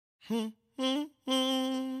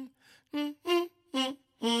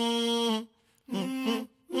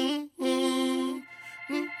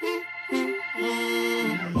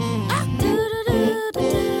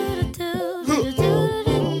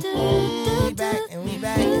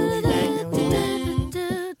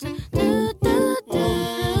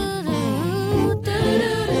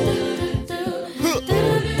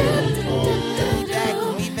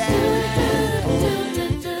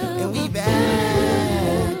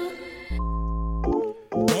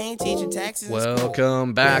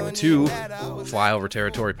Welcome back to Flyover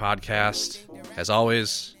Territory Podcast. As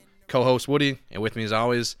always, co-host Woody, and with me as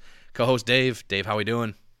always, co-host Dave. Dave, how we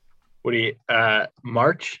doing? Woody,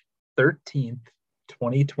 March 13th,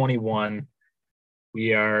 2021.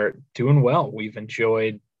 We are doing well. We've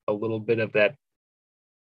enjoyed a little bit of that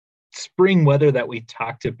spring weather that we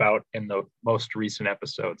talked about in the most recent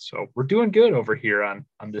episode. So we're doing good over here on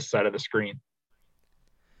this side of the screen.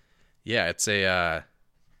 Yeah, it's a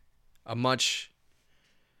much,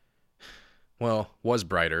 was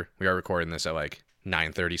brighter. We are recording this at like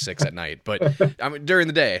 9:36 at night, but I mean, during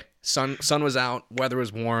the day, sun was out, weather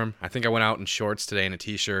was warm. I think I went out in shorts today and a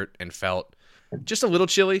t-shirt and felt just a little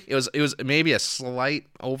chilly. It was maybe a slight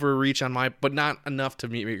overreach on but not enough to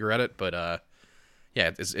me regret it. But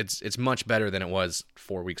yeah, it's much better than it was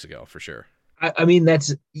 4 weeks ago for sure. I mean,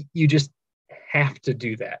 you just have to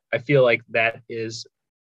do that. I feel like that is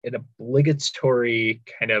an obligatory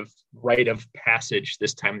kind of rite of passage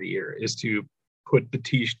this time of the year, is to put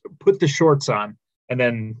the shorts on. And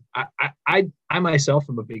then I myself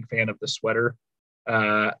am a big fan of the sweater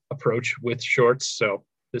approach with shorts. So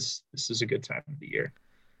this is a good time of the year.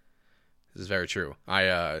 This is very true.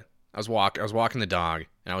 I was walking the dog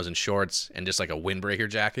and I was in shorts and just like a windbreaker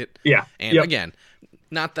jacket. Yeah. And again,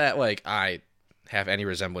 not that like I have any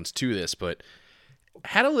resemblance to this, but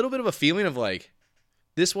had a little bit of a feeling of like,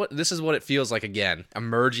 this is what it feels like again,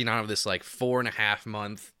 emerging out of this like 4.5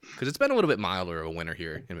 month, because it's been a little bit milder of a winter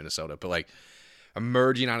here in Minnesota, but like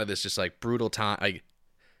emerging out of this just like brutal time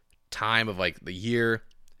of like the year,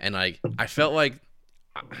 and like I felt like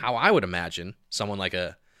how I would imagine someone like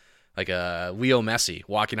a Leo Messi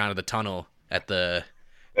walking out of the tunnel at the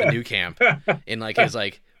new camp in like his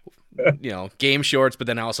like, you know, game shorts, but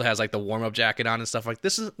then also has like the warm-up jacket on and stuff. Like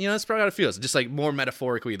this is, you know, that's probably how it feels. Just like more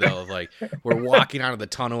metaphorically though, of like we're walking out of the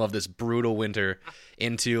tunnel of this brutal winter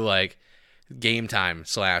into like game time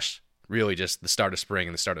 / really just the start of spring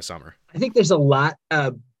and the start of summer. I think there's a lot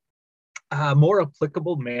more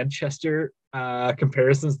applicable Manchester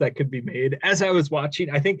comparisons that could be made. As I was watching,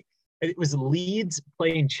 I think it was Leeds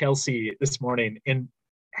playing Chelsea this morning, and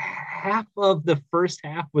half of the first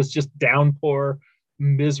half was just downpour,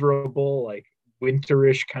 miserable, like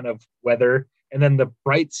winterish kind of weather, and then the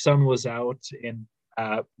bright sun was out, and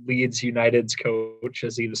Leeds United's coach,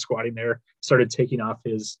 as he was squatting there, started taking off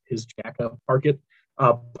his jacket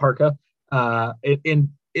parka, and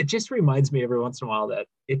it just reminds me every once in a while that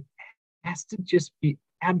it has to just be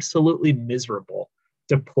absolutely miserable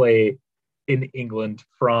to play in England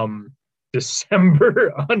from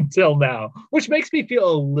December until now, which makes me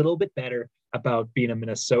feel a little bit better about being a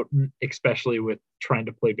Minnesotan, especially with trying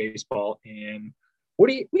to play baseball. And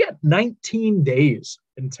we got 19 days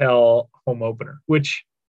until home opener, which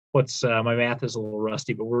my math is a little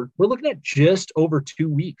rusty, but we're looking at just over 2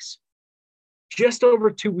 weeks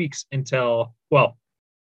until,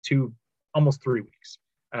 almost 3 weeks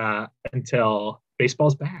until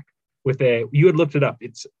baseball's back. You had looked it up.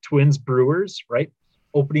 It's Twins Brewers, right?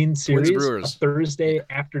 Opening series, a Thursday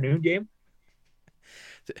afternoon game.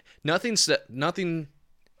 Nothing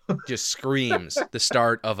just screams the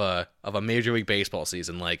start of a Major League Baseball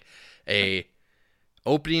season like a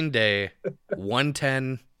opening day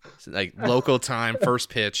 1:10 like local time first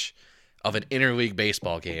pitch of an interleague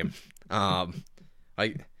baseball game.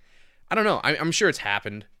 Like I don't know. I'm sure it's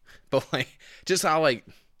happened, but like just how like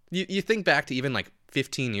you think back to even like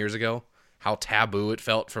 15 years ago, how taboo it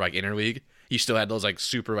felt for like interleague. You still had those like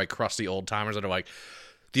super like crusty old timers that are like,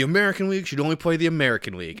 the American League should only play the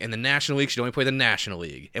American League, and the National League should only play the National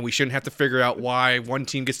League, and we shouldn't have to figure out why one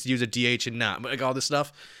team gets to use a DH and not, like all this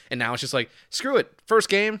stuff. And now it's just like, screw it. First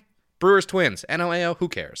game, Brewers Twins, NLAO, who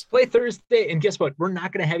cares? Play Thursday, and guess what? We're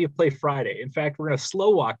not going to have you play Friday. In fact, we're going to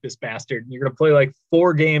slow walk this bastard, and you're going to play like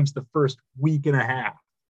 4 games the first week and a half.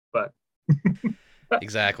 But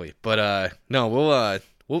exactly. But no,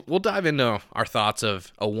 we'll dive into our thoughts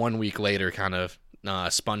of a 1 week later kind of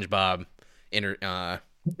SpongeBob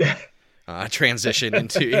transition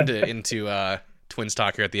into Twins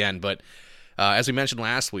talk here at the end. But as we mentioned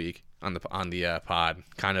last week on the pod,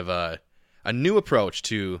 kind of a new approach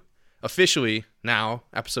to officially now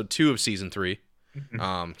episode 2 of season 3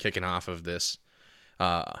 Mhm. kicking off of this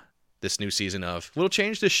new season of we'll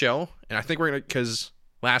change the show, and I think we're gonna, because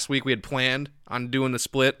last week we had planned on doing the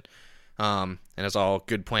split, and as all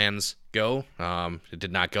good plans go, it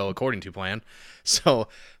did not go according to plan. So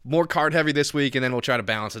more card heavy this week, and then we'll try to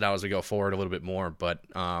balance it out as we go forward a little bit more. But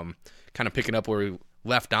kind of picking up where we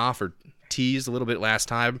left off or teased a little bit last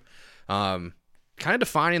time, kind of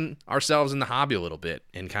defining ourselves in the hobby a little bit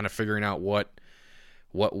and kind of figuring out what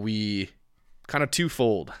we kind of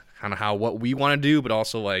twofold, kind of how what we want to do, but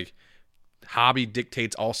also like hobby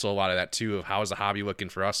dictates also a lot of that too, of how is the hobby looking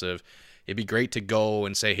for us. Of it'd be great to go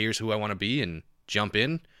and say, here's who I want to be and jump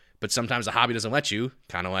in. But sometimes the hobby doesn't let you,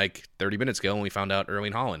 kind of like 30 minutes ago when we found out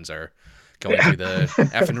Erling Hollins are going through the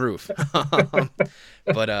effing roof.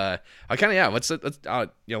 But I kind of, yeah, let's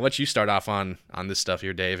let you start off on this stuff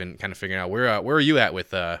here, Dave, and kind of figuring out where are you at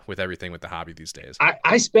with everything with the hobby these days.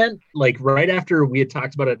 I spent, like, right after we had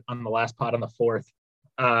talked about it on the last pod on the 4th,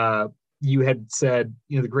 you had said,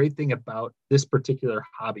 the great thing about this particular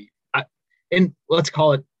hobby, and let's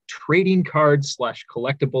call it trading cards /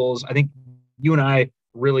 collectibles. I think you and I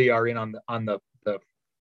really are in on the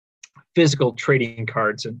physical trading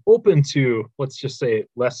cards and open to, let's just say,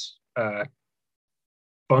 less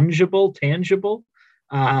tangible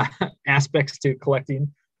aspects to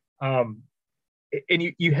collecting. And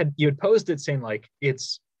you had posed it saying, like,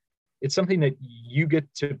 it's something that you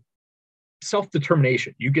get to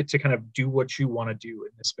self-determination. You get to kind of do what you want to do in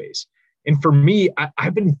this space. And for me,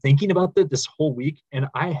 I've been thinking about that this whole week, and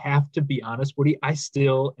I have to be honest, Woody, I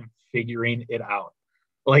still am figuring it out.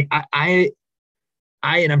 Like,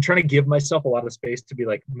 and I'm trying to give myself a lot of space to be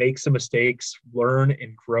like, make some mistakes, learn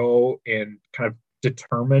and grow, and kind of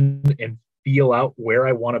determine and feel out where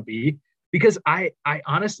I want to be. Because I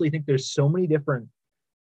honestly think there's so many different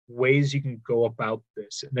ways you can go about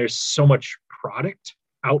this, and there's so much product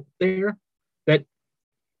out there that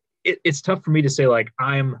it's tough for me to say, like,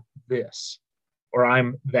 I'm this or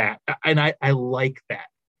I'm that. And I like that.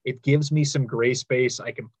 It gives me some gray space.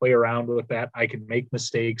 I can play around with that. I can make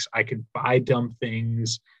mistakes. I can buy dumb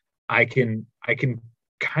things. I can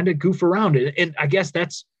kind of goof around it. And I guess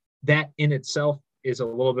that in itself is a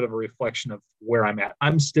little bit of a reflection of where I'm at.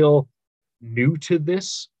 I'm still new to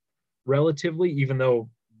this relatively, even though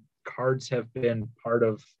cards have been part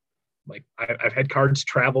of, like, I've had cards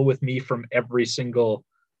travel with me from every single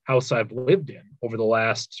house I've lived in over the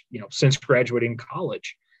last, since graduating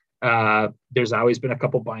college. There's always been a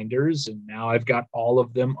couple binders, and now I've got all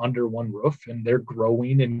of them under one roof, and they're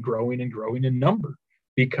growing and growing and growing in number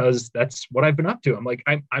because that's what I've been up to. I'm like,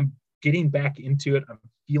 I'm getting back into it. I'm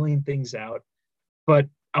feeling things out, but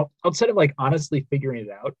outside of, like, honestly figuring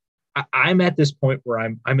it out, I'm at this point where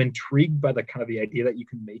I'm intrigued by the kind of the idea that you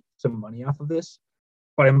can make some money off of this,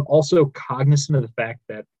 but I'm also cognizant of the fact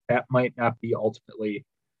that that might not be ultimately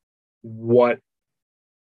what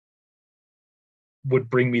would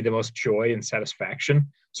bring me the most joy and satisfaction.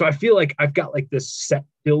 So I feel like I've got, like, this set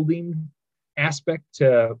building aspect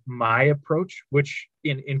to my approach, which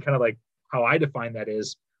in kind of like how I define that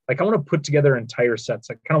is, like, I want to put together entire sets.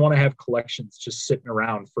 I kind of want to have collections just sitting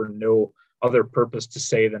around for no other purpose to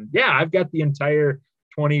say than, yeah, I've got the entire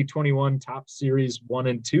 2021 top series 1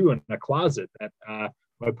 and 2 in a closet that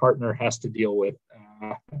my partner has to deal with,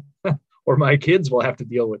 or my kids will have to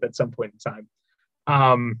deal with at some point in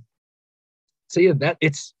time. So yeah, that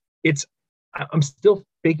it's I'm still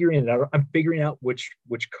figuring it out. I'm figuring out which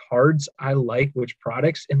cards I like, which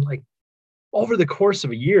products, and, like, over the course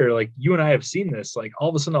of a year, like, you and I have seen this, like, all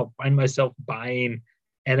of a sudden I'll find myself buying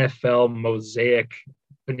NFL Mosaic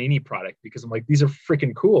Panini product because I'm like, these are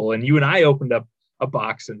freaking cool. And you and I opened up a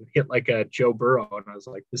box and hit, like, a Joe Burrow, and I was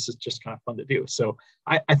like, this is just kind of fun to do. So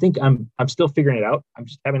I think I'm still figuring it out. I'm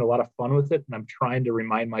just having a lot of fun with it, and I'm trying to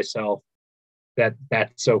remind myself that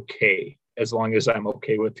that's okay, as long as I'm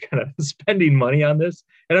okay with kind of spending money on this.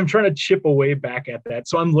 And I'm trying to chip away back at that.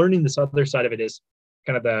 So I'm learning this other side of it is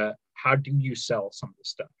kind of how do you sell some of this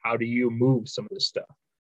stuff? How do you move some of this stuff?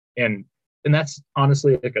 And that's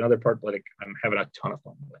honestly, like, another part that, like, I'm having a ton of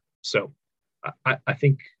fun with. So I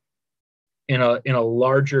think in a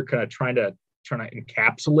larger kind of trying to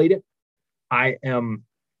encapsulate it, I am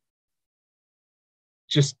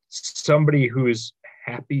just somebody who is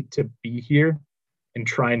happy to be here and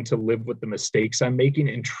trying to live with the mistakes I'm making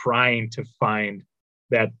and trying to find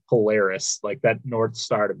that Polaris, like that North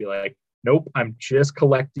Star, to be like, nope, I'm just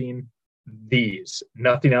collecting these.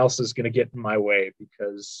 Nothing else is going to get in my way,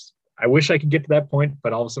 because I wish I could get to that point,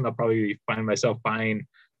 but all of a sudden I'll probably find myself buying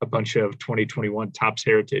a bunch of 2021 Topps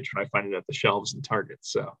Heritage when I find it at the shelves in Target.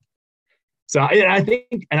 So I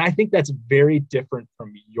think that's very different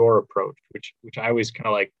from your approach, which I always kind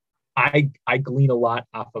of like I glean a lot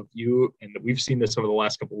off of you, and we've seen this over the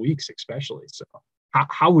last couple of weeks, especially. So,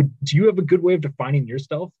 how would do you have a good way of defining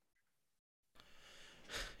yourself?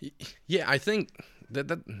 Yeah, I think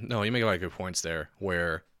that no, you make a lot of good points there.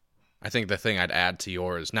 Where I think the thing I'd add to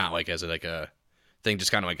yours, not like as like a thing,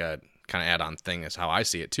 just kind of like a kind of add on thing, is how I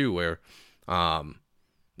see it too. Where,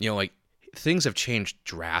 like things have changed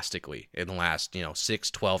drastically in the last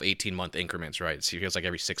 6, 12, 18-month increments, right? It feels like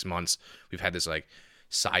every 6 months we've had this like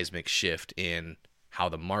seismic shift in how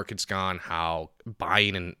the market's gone, how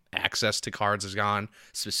buying and access to cards has gone,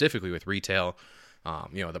 specifically with retail.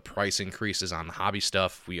 The price increases on the hobby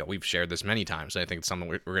stuff. We've shared this many times. I think it's something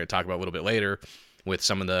we're going to talk about a little bit later with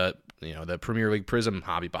some of the the Premier League Prism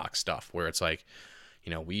hobby box stuff, where it's like,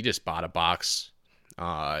 we just bought a box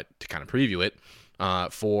to kind of preview it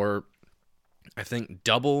for I think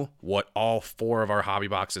double what all 4 of our hobby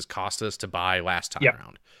boxes cost us to buy last time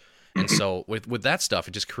around. And so with that stuff,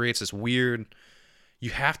 it just creates this weird.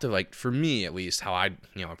 You have to, like, for me at least, how I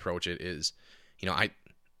approach it is,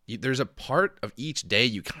 there's a part of each day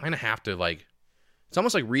you kind of have to, like, it's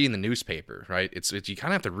almost like reading the newspaper, right? It's you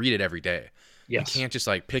kind of have to read it every day. Yes. You can't just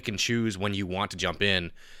like pick and choose when you want to jump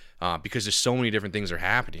in, because there's so many different things are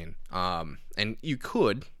happening. And you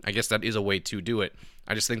could, I guess that is a way to do it.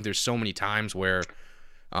 I just think there's so many times where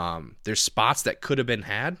there's spots that could have been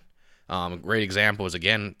had. A great example is,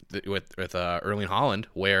 again, with Erling Haaland,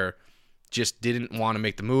 where just didn't want to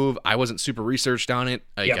make the move. I wasn't super researched on it.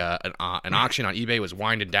 Like an auction on eBay was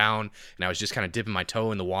winding down, and I was just kind of dipping my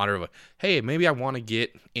toe in the water of, hey, maybe I want to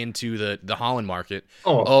get into the Haaland market.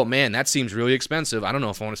 Oh man, that seems really expensive. I don't know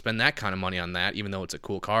if I want to spend that kind of money on that, even though it's a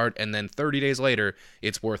cool card. And then 30 days later,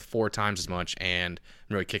 it's worth 4 times as much, and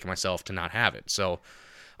I'm really kicking myself to not have it. So,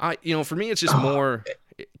 for me, it's just more.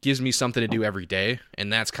 It gives me something to do every day,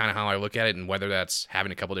 and that's kind of how I look at it. And whether that's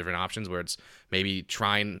having a couple different options, where it's maybe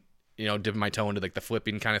trying, dipping my toe into like the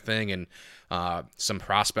flipping kind of thing, and some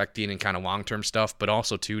prospecting and kind of long-term stuff, but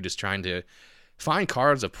also too just trying to find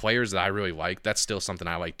cards of players that I really like. That's still something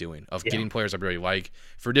I like doing, of getting players I really like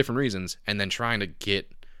for different reasons, and then trying to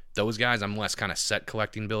get those guys. I'm less kind of set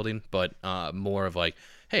collecting building, but more of like,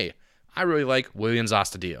 hey, I really like Williams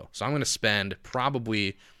Astudillo, so I'm going to spend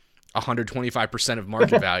probably 125% of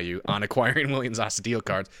market value on acquiring Williams Astudillo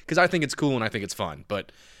cards because I think it's cool and I think it's fun.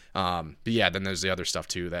 But yeah, then there's the other stuff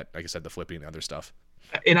too that, like I said, the flipping and the other stuff.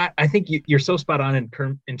 And I think you're so spot on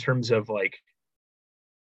in terms of like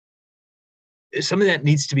something that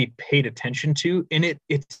needs to be paid attention to. And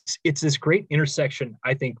it's this great intersection,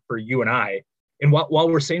 I think, for you and I. And while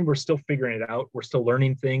we're saying we're still figuring it out, we're still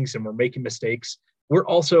learning things and we're making mistakes, we're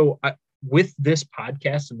also with this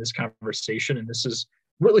podcast and this conversation, and this is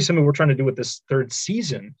really something we're trying to do with this 3rd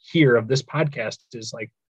season here of this podcast, is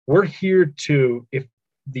like, we're here to, if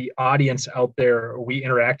the audience out there, we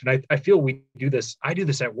interact. And I feel we do this. I do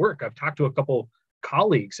this at work. I've talked to a couple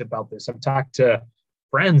colleagues about this. I've talked to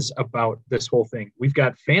friends about this whole thing. We've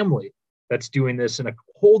got family that's doing this in a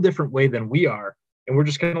whole different way than we are. And we're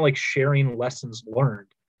just kind of like sharing lessons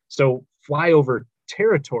learned. So flyover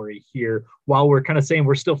territory here, while we're kind of saying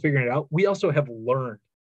we're still figuring it out, we also have learned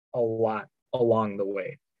a lot along the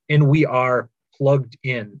way. And we are plugged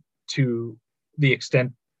in to the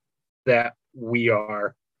extent that we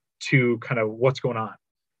are to kind of what's going on.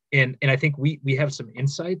 And I think we have some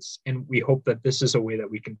insights, and we hope that this is a way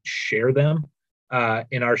that we can share them.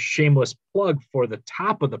 In our shameless plug for the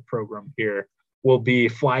top of the program here will be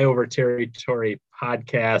Flyover Territory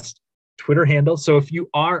Podcast Twitter handle. So if you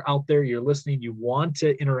are out there, you're listening, you want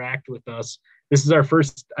to interact with us, this is our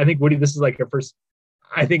first, I think, Woody, this is like our first,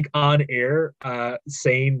 I think, on air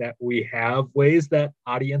saying that we have ways that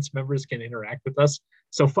audience members can interact with us.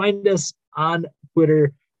 So find us on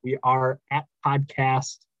Twitter. We are at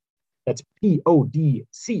podcast. That's PODCAST,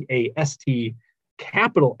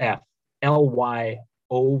 capital FLYOVER,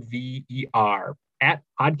 at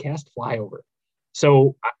Podcast Flyover.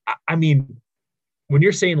 So, I mean, when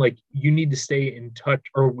you're saying like you need to stay in touch,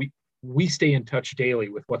 or we stay in touch daily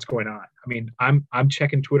with what's going on. I mean, I'm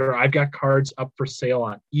checking Twitter. I've got cards up for sale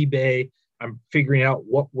on eBay. I'm figuring out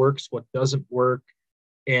what works, what doesn't work.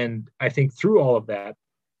 And I think through all of that,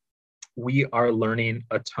 we are learning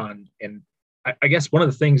a ton. And I guess one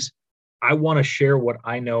of the things I want to share what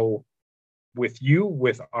I know with you,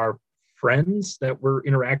 with our friends that we're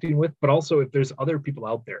interacting with, but also if there's other people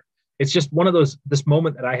out there. It's just one of those, this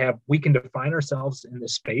moment that I have, we can define ourselves in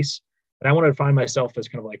this space. And I want to define myself as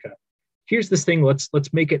kind of like here's this thing, let's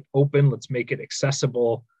make it open, let's make it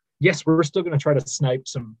accessible. Yes, we're still going to try to snipe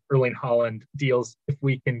some Erling Haaland deals if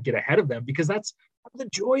we can get ahead of them, because that's the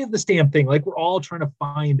joy of this damn thing. Like, we're all trying to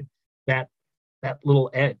find that that little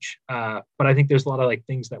edge. But I think there's a lot of like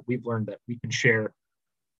things that we've learned that we can share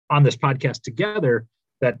on this podcast together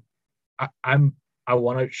that I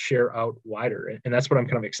want to share out wider. And that's what I'm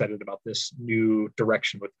kind of excited about, this new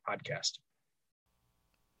direction with the podcast.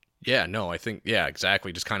 Yeah, no, I think, yeah,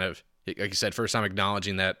 exactly. Just kind of, like you said, first time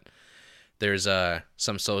acknowledging that there's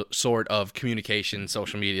some sort of communication,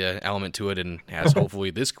 social media element to it. And as hopefully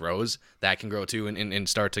this grows, that can grow too, and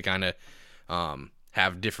start to kind of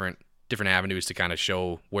have different avenues to kind of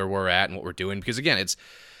show where we're at and what we're doing. Because again, it's,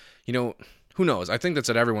 who knows? I think that's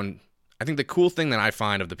what I think the cool thing that I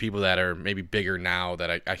find of the people that are maybe bigger now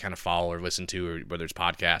that I kind of follow or listen to, or whether it's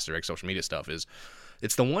podcasts or like social media stuff, is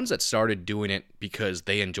it's the ones that started doing it because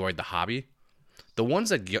they enjoyed the hobby. The ones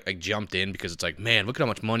that jumped in because it's like, man, look at how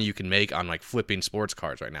much money you can make on like flipping sports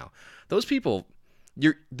cards right now. Those people,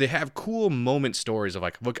 they have cool moment stories of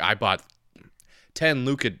like, look, I bought 10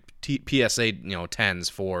 Luka PSA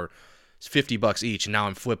 10s for $50 each, and now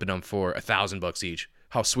I'm flipping them for $1,000 each.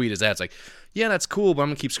 How sweet is that? It's like, yeah, that's cool, but I'm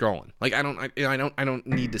gonna keep scrolling. Like I don't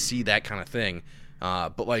need to see that kind of thing.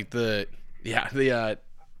 But like the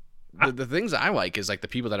things I like is like the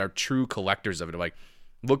people that are true collectors of it. Like,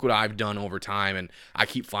 look what I've done over time, and I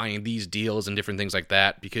keep finding these deals and different things like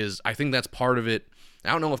that, because I think that's part of it.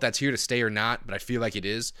 I don't know if that's here to stay or not, but I feel like it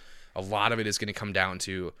is. A lot of it is going to come down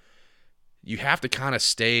to, you have to kind of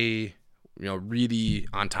stay, really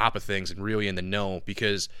on top of things and really in the know,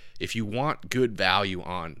 because if you want good value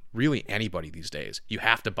on really anybody these days, you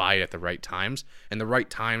have to buy it at the right times, and the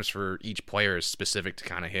right times for each player is specific to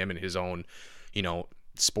kind of him and his own,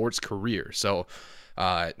 sports career. So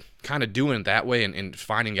kind of doing it that way, and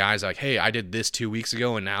finding guys like, hey, I did this 2 weeks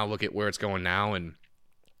ago and now look at where it's going now. And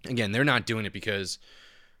again, they're not doing it because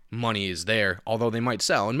money is there, although they might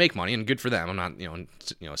sell and make money, and good for them. I'm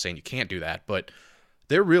not saying you can't do that, but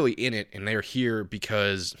they're really in it, and they're here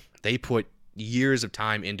because they put years of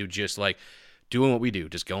time into just like doing what we do,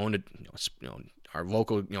 just going to our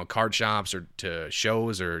local card shops or to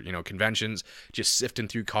shows or conventions, just sifting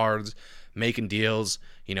through cards, making deals,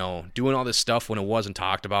 doing all this stuff when it wasn't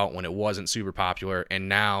talked about, when it wasn't super popular. And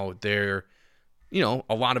now they're, a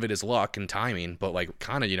lot of it is luck and timing, but like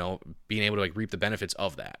kind of, being able to like reap the benefits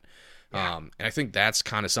of that. Yeah. And I think that's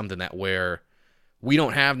kind of something that where we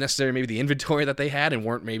don't have necessarily maybe the inventory that they had, and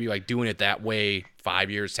weren't maybe like doing it that way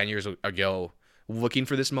 5 years, 10 years ago, looking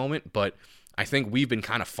for this moment. But I think we've been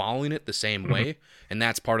kind of following it the same way. And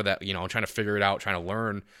that's part of that, trying to figure it out, trying to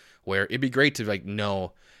learn, where it'd be great to like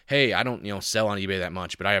know, hey, I don't, sell on eBay that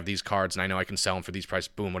much, but I have these cards and I know I can sell them for these prices,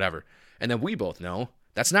 boom, whatever. And then we both know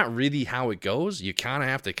that's not really how it goes. You kind of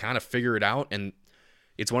have to kind of figure it out. And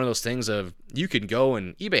it's one of those things of, you can go,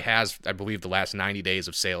 and eBay has, I believe, the last 90 days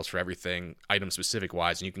of sales for everything item specific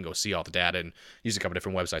wise. And you can go see all the data and use a couple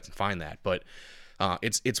different websites and find that. But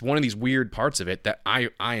it's one of these weird parts of it that I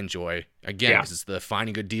enjoy, again, because it's the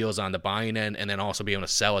finding good deals on the buying end, and then also being able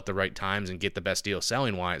to sell at the right times and get the best deal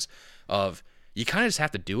selling wise. Of, you kind of just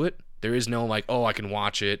have to do it. There is no like, oh, I can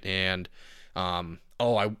watch it, and if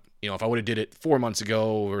I would have did it 4 months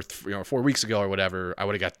ago or 4 weeks ago or whatever, I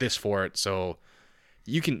would have got this for it. So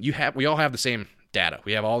we all have the same data.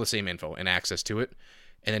 We have all the same info and access to it.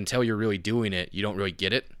 And until you're really doing it, you don't really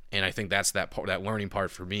get it. And I think that's that learning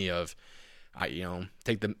part for me of,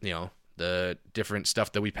 take the different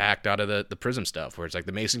stuff that we packed out of the Prism stuff, where it's like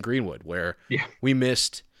the Mason Greenwood, where we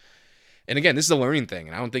missed. And again, this is a learning thing,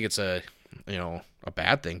 and I don't think it's a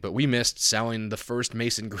bad thing, but we missed selling the first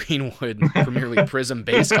Mason Greenwood Premier League Prism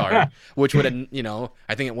base card, which would have,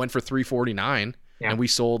 I think it went for $349, and we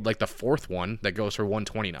sold like the fourth one that goes for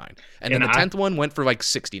 $129, and then the 10th one went for like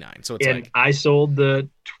 $69. So it's like, I sold the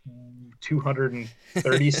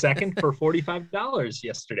 232nd for $45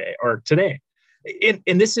 yesterday or today.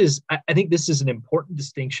 And this is, I think this is an important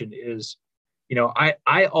distinction is,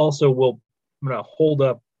 I also I'm going to hold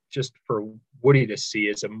up just for Woody to see,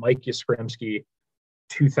 is a Mike Yastrzemski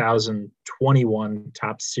 2021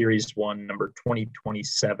 Top Series 1 number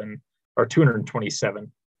 2027 or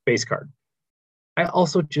 227 base card. I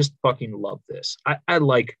also just fucking love this. I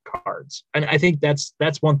like cards. And I think that's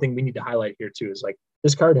one thing we need to highlight here too, is like,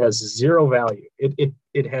 this card has zero value.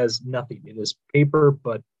 It has nothing. It is paper,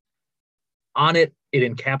 but on it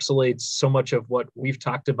encapsulates so much of what we've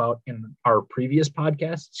talked about in our previous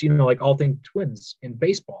podcasts, like all things Twins in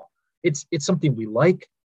baseball. It's something we like.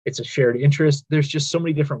 It's a shared interest. There's just so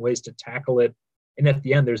many different ways to tackle it. And at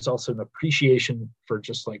the end, there's also an appreciation for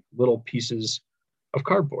just like little pieces of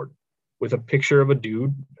cardboard with a picture of a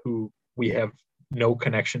dude who we have no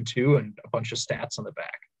connection to and a bunch of stats on the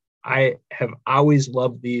back. I have always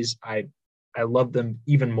loved these. I love them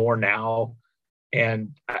even more now.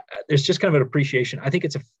 And there's just kind of an appreciation. I think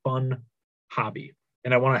it's a fun hobby,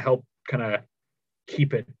 and I want to help kind of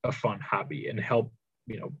keep it a fun hobby and help,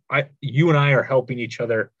 you and I are helping each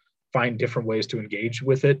other find different ways to engage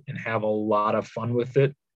with it and have a lot of fun with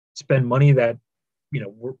it. Spend money that,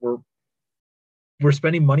 we're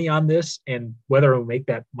spending money on this, and whether we'll make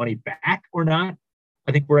that money back or not,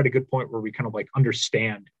 I think we're at a good point where we kind of like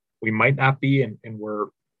understand we might not be, and we're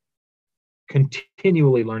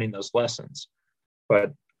continually learning those lessons.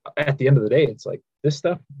 But at the end of the day, it's like this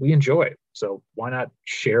stuff we enjoy. So why not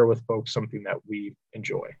share with folks something that we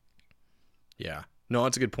enjoy? Yeah. No,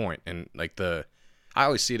 that's a good point. And like I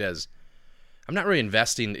always see it as I'm not really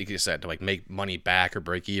investing, like you said, to like make money back or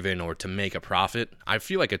break even or to make a profit. I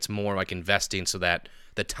feel like it's more like investing so that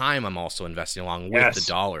the time I'm also investing along with the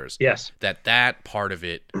dollars, that part of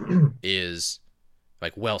it is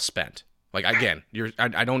like well spent. Like again,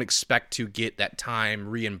 I don't expect to get that time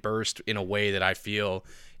reimbursed in a way that I feel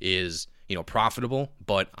is, profitable,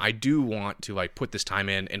 but I do want to like put this time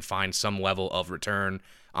in and find some level of return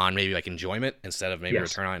on maybe like enjoyment instead of maybe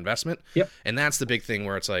return on investment. Yep. And that's the big thing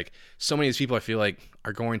where it's like so many of these people I feel like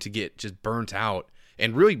are going to get just burnt out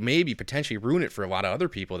and really maybe potentially ruin it for a lot of other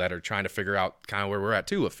people that are trying to figure out kind of where we're at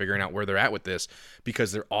too, of figuring out where they're at with this,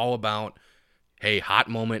 because they're all about, hey, hot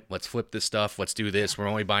moment, let's flip this stuff, let's do this, we're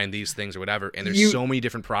only buying these things or whatever. And there's so many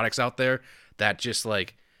different products out there that just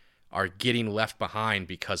like are getting left behind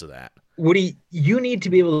because of that. Woody, you need to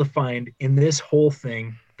be able to find in this whole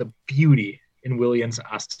thing the beauty in Williams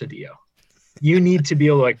Astudillo. You need to be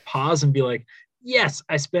able to like pause and be like, yes,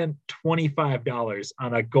 I spent $25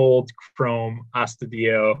 on a gold chrome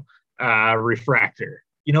Astudillo refractor.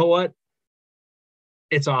 You know what?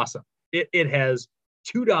 It's awesome. It has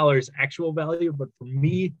 $2 actual value, but for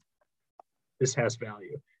me, this has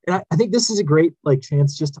value. And I think this is a great like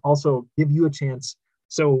chance just to also give you a chance.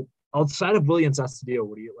 So outside of Williams Astudillo,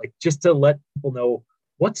 what do you like, just to let people know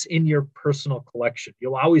what's in your personal collection?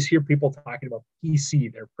 You'll always hear people talking about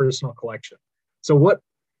PC, their personal collection. So what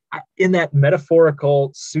in that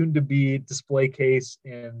metaphorical soon-to-be display case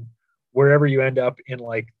and wherever you end up in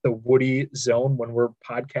like the Woody zone when we're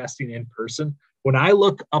podcasting in person, when I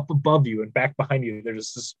look up above you and back behind you,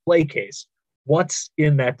 there's a display case. What's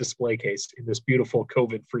in that display case in this beautiful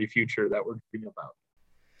COVID-free future that we're dreaming about?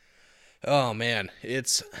 Oh man,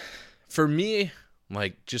 it's for me,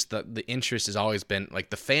 like just the interest has always been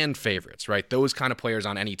like the fan favorites, right? Those kind of players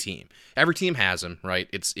on any team. Every team has them, right?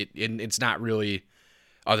 It's not really,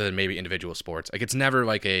 other than maybe individual sports. Like it's never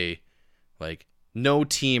like no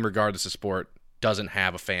team regardless of sport doesn't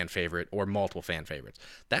have a fan favorite or multiple fan favorites.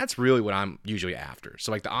 That's really what I'm usually after.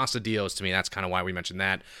 So like the Astudillos, to me, that's kind of why we mentioned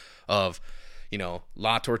that of,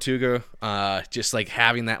 La Tortuga, just like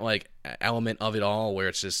having that like element of it all where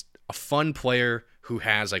it's just a fun player who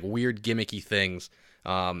has like weird gimmicky things,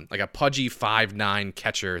 like a pudgy 5'9"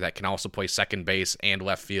 catcher that can also play second base and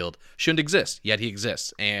left field. Shouldn't exist, yet he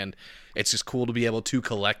exists. And it's just cool to be able to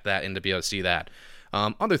collect that and to be able to see that.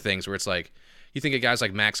 Other things where it's like, you think of guys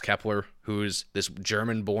like Max Kepler, who's this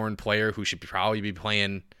German-born player who should probably be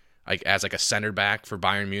playing like as like a center back for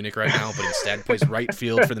Bayern Munich right now, but instead plays right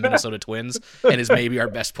field for the Minnesota Twins and is maybe our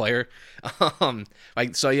best player. I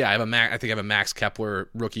have a Max Kepler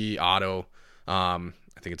rookie auto. I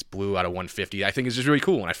think it's blue out of 150. I think it's just really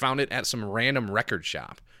cool, and I found it at some random record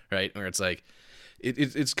shop, right? Where it's like,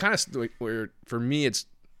 it's kind of like where for me it's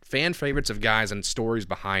fan favorites of guys and stories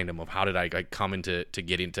behind them of how did I like come into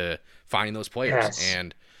getting to finding those players. Yes.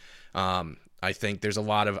 And I think there's a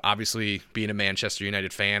lot of, obviously being a Manchester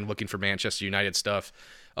United fan, looking for Manchester United stuff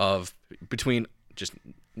of between just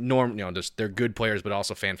just they're good players, but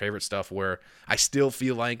also fan favorite stuff where I still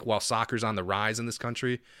feel like while soccer's on the rise in this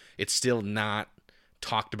country, it's still not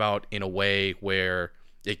talked about in a way where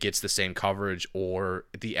it gets the same coverage or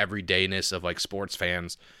the everydayness of like sports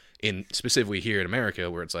fans in specifically here in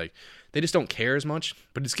America, where it's like they just don't care as much,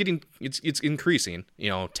 but it's increasing.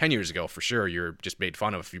 10 years ago for sure you're just made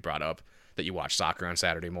fun of if you brought up that you watch soccer on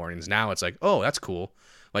Saturday mornings. Now it's like, oh, that's cool.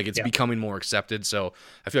 Like it's becoming more accepted. So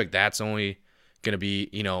I feel like that's only going to be,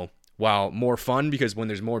 while more fun, because when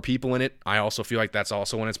there's more people in it, I also feel like that's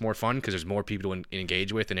also when it's more fun because there's more people to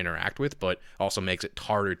engage with and interact with, but also makes it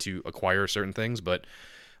harder to acquire certain things. But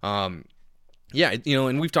and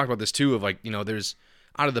we've talked about this too of like, there's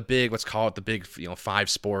out of the big, let's call it the big, 5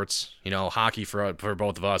 sports, hockey for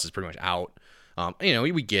both of us is pretty much out.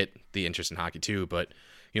 We get the interest in hockey too, but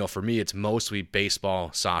for me, it's mostly baseball,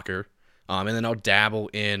 soccer, and then I'll dabble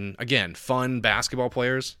in, again, fun basketball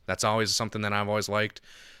players. That's always something that I've always liked.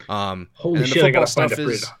 Holy shit! I gotta find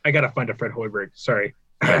a Fred Hoiberg. Sorry.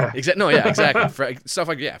 Exactly. Stuff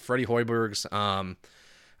like Freddie Hoiberg's.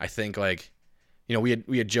 I think like,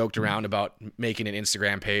 we had joked around about making an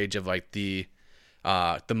Instagram page of like the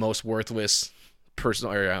most worthless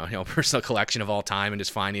personal or personal collection of all time, and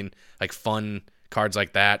just finding like fun cards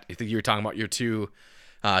like that. I think you were talking about your two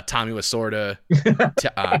Tommy Lasorda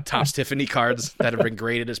Topps Tiffany cards that have been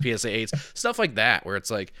graded as PSA 8s, stuff like that, where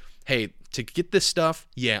it's like, hey, to get this stuff,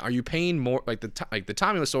 yeah, are you paying more? Like the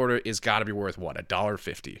Tommy Lasorda is got to be worth what,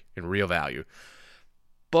 $1.50 in real value,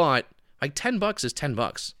 but like $10 is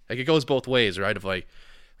 $10. Like it goes both ways, right? Of like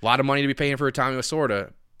a lot of money to be paying for a Tommy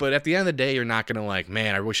Lasorda, but at the end of the day, you're not gonna like,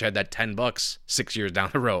 man, I wish I had that $10 6 years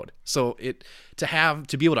down the road. So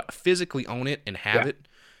to be able to physically own it and have it,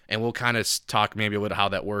 and we'll kind of talk maybe a little how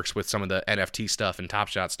that works with some of the NFT stuff and Top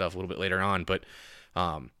Shot stuff a little bit later on, but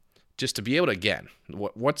just to be able to, again,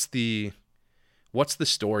 what's the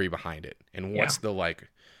story behind it, and what's the like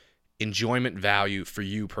enjoyment value for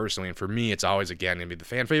you personally? And for me, it's always, again, gonna be the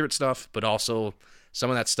fan favorite stuff, but also some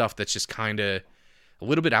of that stuff that's just kind of a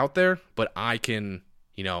little bit out there, but I can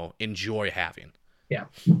enjoy having. Yeah.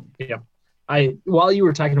 While you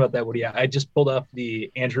were talking about that, Woody, I just pulled up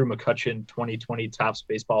the Andrew McCutchen 2020 Topps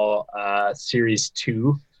Baseball Series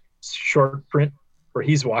 2 short print, where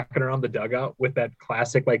he's walking around the dugout with that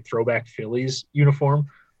classic like throwback Phillies uniform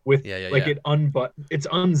with it unbuttoned, it's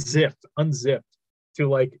unzipped to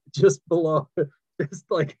like just below, just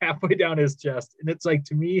like halfway down his chest. And it's like,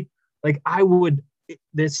 to me, like I would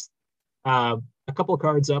a couple of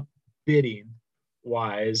cards up bidding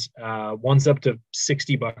wise, one's up to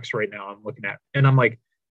 $60 right now I'm looking at, and I'm like,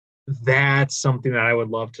 that's something that I would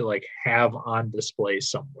love to like have on display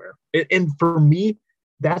somewhere. And for me,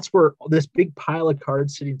 that's where this big pile of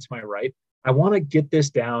cards sitting to my right, I want to get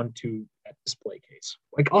this down to that display case.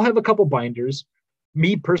 Like I'll have a couple binders.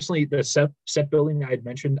 Me personally, the set building I had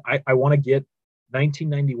mentioned, I want to get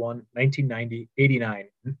 1991, 1990, 89,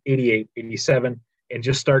 88, 87, and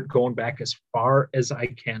just start going back as far as I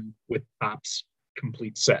can with Topps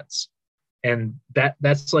complete sets. And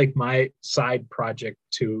that's like my side project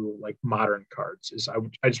to like modern cards, is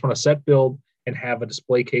I just want to set build and have a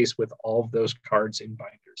display case with all of those cards in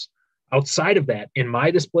binders. Outside of that, in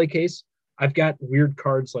my display case, I've got weird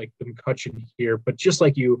cards like the McCutchen here, but just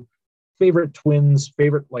like you, favorite Twins,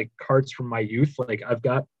 favorite like cards from my youth. Like I've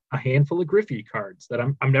got a handful of Griffey cards that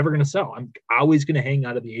I'm never going to sell. I'm always going to hang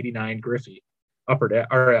out of the 89 Griffey upper deck,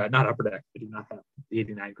 or not upper deck. I do not have the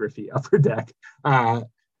 89 Griffey upper deck.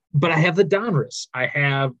 But I have the Donruss. I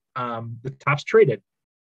have the Topps Traded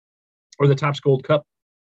or the Topps Gold Cup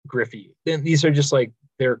Griffey. Then these are just like,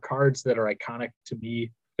 they're cards that are iconic to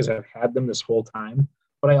me because I've had them this whole time.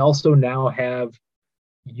 But I also now have,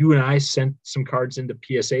 you and I sent some cards into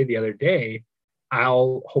PSA the other day.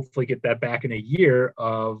 I'll hopefully get that back in a year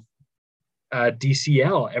of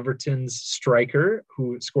DCL, Everton's striker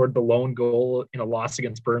who scored the lone goal in a loss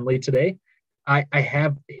against Burnley today. I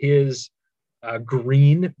have his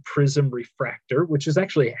green prism refractor, which is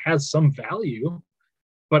actually has some value,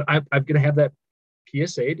 but I'm going to have that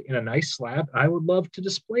PSA'd in a nice slab. I would love to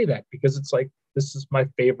display that because it's like, this is my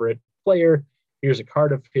favorite player. Here's a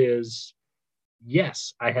card of his.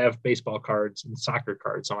 Yes, I have baseball cards and soccer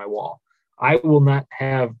cards on my wall. I will not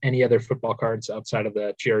have any other football cards outside of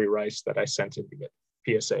the Jerry Rice that I sent in to get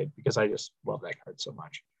PSA'd because I just love that card so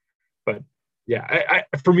much. But yeah,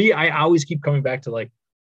 for me, I always keep coming back to like,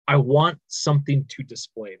 I want something to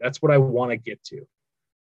display. That's what I want to get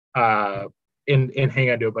to. And hang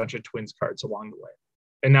on to a bunch of Twins cards along the way.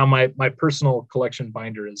 And now my personal collection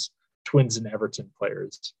binder is Twins and Everton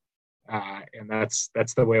players. And that's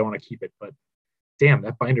the way I want to keep it. But damn,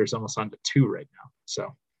 that binder is almost on to 2 right now.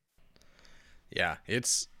 So yeah,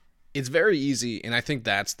 it's very easy, and I think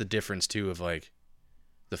that's the difference too of like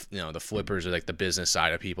the flippers or like the business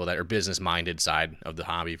side of people that are business minded side of the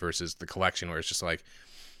hobby versus the collection, where it's just like,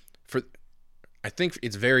 I think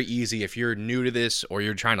it's very easy if you're new to this or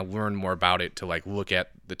you're trying to learn more about it to like look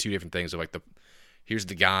at the two different things of like here's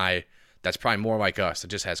the guy that's probably more like us that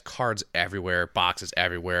just has cards everywhere, boxes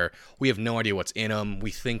everywhere. We have no idea what's in them.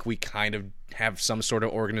 We think we kind of have some sort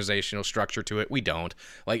of organizational structure to it. We don't.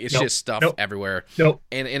 Like it's just stuff everywhere.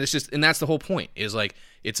 And it's just, and that's the whole point is like,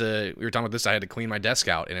 we were talking about this. I had to clean my desk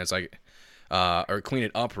out and it's like, or clean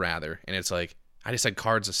it up rather. And it's like, I just had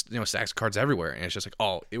cards, stacks of cards everywhere. And it's just like,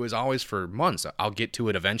 oh, it was always for months. I'll get to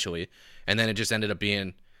it eventually. And then it just ended up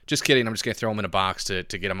being, just kidding, I'm just going to throw them in a box to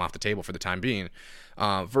get them off the table for the time being.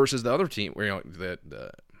 Versus the other team, where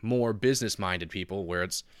the more business-minded people, where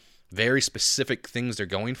it's very specific things they're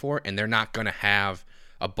going for, and they're not going to have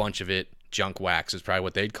a bunch of it. Junk wax is probably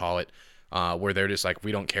what they'd call it, where they're just like,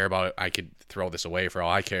 we don't care about it. I could throw this away for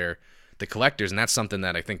all I care. The collectors, and that's something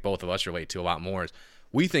that I think both of us relate to a lot more, is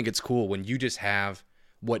we think it's cool when you just have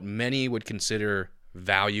what many would consider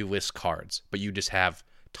valueless cards, but you just have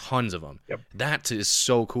tons of them. Yep. That is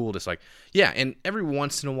so cool. Just like, yeah, and every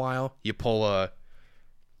once in a while you pull a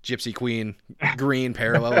Gypsy Queen green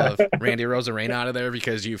parallel of Randy Arozarena out of there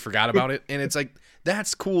because you forgot about it, and it's like,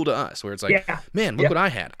 that's cool to us, where it's like, man, look what I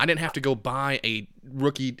had. I didn't have to go buy a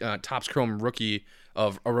rookie Topps Chrome rookie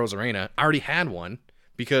of Arozarena. I already had one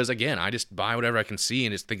because, again, I just buy whatever I can see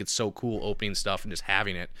and just think it's so cool opening stuff and just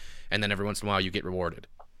having it, and then every once in a while you get rewarded.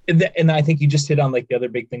 And I think you just hit on like the other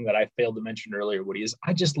big thing that I failed to mention earlier, Woody, is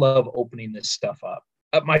I just love opening this stuff up.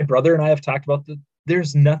 My brother and I have talked about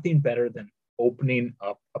there's nothing better than opening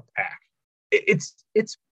up a pack. It's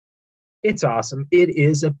awesome. It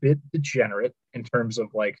is a bit degenerate in terms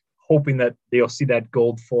of like hoping that you'll see that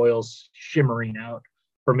gold foils shimmering out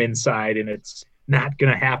from inside, and it's not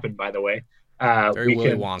going to happen, by the way. Very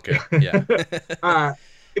Willy Wonka. Yeah.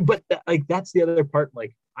 But like, that's the other part.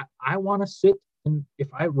 Like, I want to sit, and if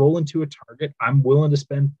I roll into a Target, I'm willing to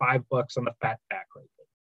spend $5 on the fat pack right there.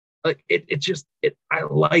 Like I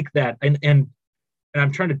like that. And I'm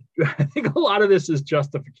trying to, I think a lot of this is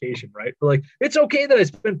justification, right? For like, it's okay that I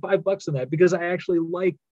spent $5 on that because I actually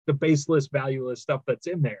like the baseless, valueless stuff that's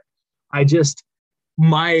in there.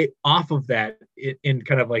 Off of that, in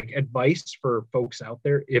kind of like advice for folks out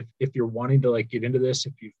there, if you're wanting to like get into this,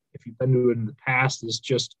 if you've been to it in the past, is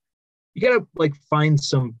just, you gotta like find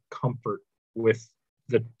some comfort with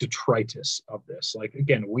the detritus of this. Like,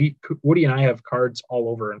 again, Woody and I have cards all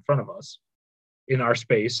over in front of us in our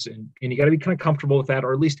space, and you got to be kind of comfortable with that,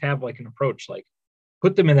 or at least have like an approach, like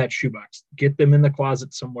put them in that shoebox, get them in the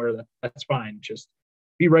closet somewhere. That's fine. Just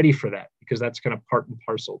be ready for that, because that's kind of part and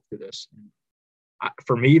parcel to this. And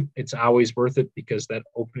for me, it's always worth it, because that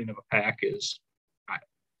opening of a pack it's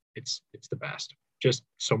the best. Just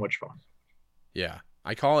so much fun. Yeah.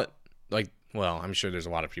 I call it like, well, I'm sure there's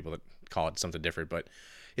a lot of people that call it something different, but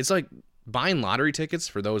it's like buying lottery tickets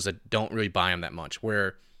for those that don't really buy them that much,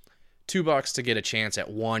 where $2 to get a chance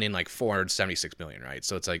at one in like 476 million, right?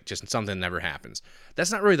 So it's like just something that never happens.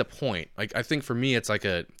 That's not really the point. Like, I think for me, it's like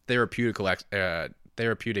a therapeutic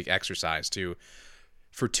exercise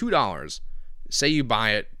for $2. Say you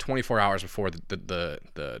buy it 24 hours before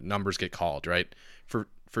the numbers get called, right? For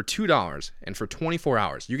 $2 and for 24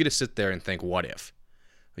 hours, you get to sit there and think, what if?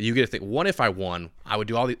 You get to think, what if I won? I would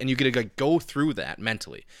do all these, and you get to like go through that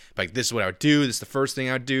mentally. Like, this is what I would do. This is the first thing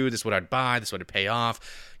I would do. This is what I'd buy. This is what I'd pay off.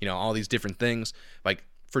 You know, all these different things. Like,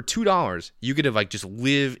 for $2, you get to like just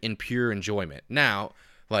live in pure enjoyment. Now,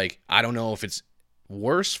 like, I don't know if it's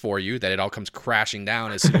worse for you that it all comes crashing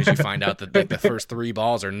down as soon as you find out that like the first 3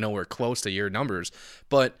 balls are nowhere close to your numbers.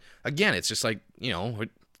 But again, it's just like, you know,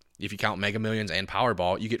 if you count Mega Millions and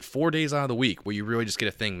Powerball, you get 4 days out of the week where you really just get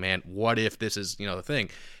a thing, man, what if this is, you know, the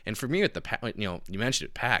thing? And for me, with the, you know, you mentioned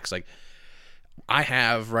it, packs, like, I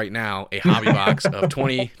have right now a hobby box of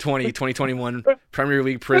 2021 Premier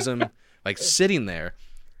League Prism, like, sitting there.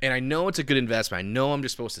 And I know it's a good investment. I know I'm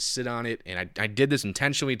just supposed to sit on it. And I did this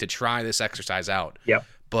intentionally to try this exercise out. Yep.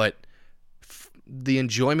 But the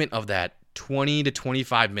enjoyment of that 20 to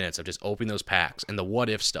 25 minutes of just opening those packs and the what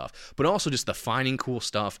if stuff, but also just the finding cool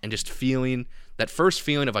stuff and just feeling that first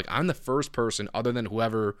feeling of like, I'm the first person, other than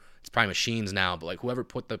whoever, it's probably machines now, but like whoever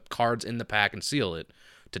put the cards in the pack and seal it,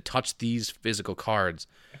 to touch these physical cards.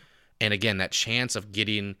 And again, that chance of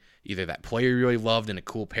getting either that player you really loved in a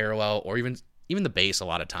cool parallel, or even the base a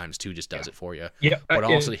lot of times too just does it for you. Yeah. But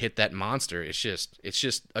also to hit that monster, it's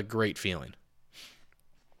just a great feeling.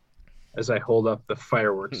 As I hold up the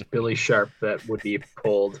fireworks, Billy Sharp that Woody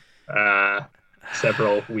pulled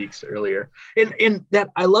several weeks earlier. And that,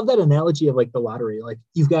 I love that analogy of like the lottery. Like,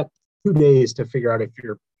 you've got 2 days to figure out if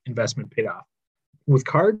your investment paid off. With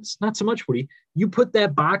cards, not so much, Woody. You put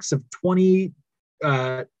that box of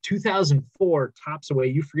 2004 Topps away,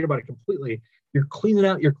 you forget about it completely. You're cleaning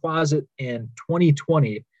out your closet, and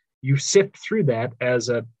 2020, you sift through that as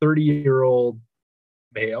a 30-year-old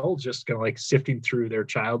male, just kind of like sifting through their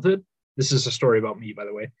childhood. This is a story about me, by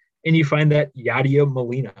the way. And you find that Yadier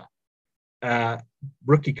Molina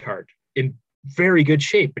rookie card in very good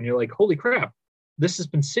shape. And you're like, holy crap, this has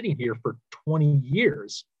been sitting here for 20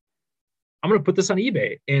 years. I'm going to put this on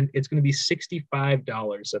eBay, and it's going to be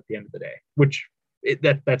 $65 at the end of the day, which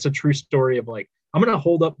that's a true story of like, I'm going to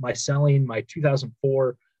hold up my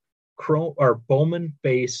 2004 Chrome or Bowman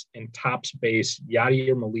base and Topps base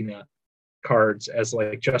Yadier Molina cards as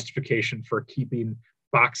like justification for keeping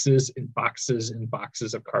boxes and boxes and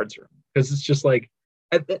boxes of cards around, because it's just like,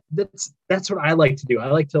 that's what I like to do. I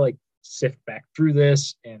like to like sift back through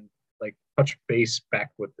this and like touch base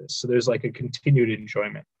back with this. So there's like a continued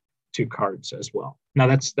enjoyment to cards as well. Now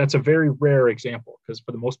that's a very rare example, because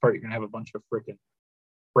for the most part, you're gonna have a bunch of freaking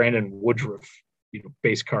Brandon Woodruff,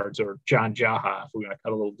 base cards, or John Jaha, if we want to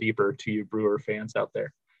cut a little deeper to you Brewer fans out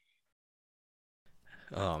there.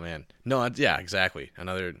 Oh man, no, yeah, exactly.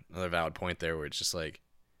 Another valid point there, where it's just like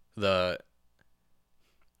the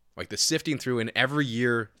sifting through, and every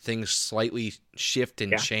year things slightly shift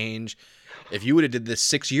and change. If you would have did this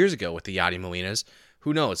 6 years ago with the Yadi Molinas,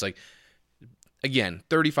 who knows? Like, again,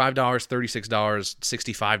 $35, $36,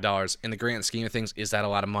 $65 in the grand scheme of things, is that a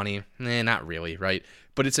lot of money? Not really, right?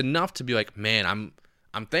 But it's enough to be like, man,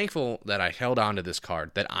 I'm thankful that I held on to this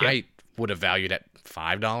card that I would have valued at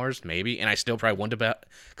 $5 maybe, and I still probably wouldn't have,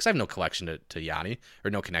 because I have no collection to Yadi,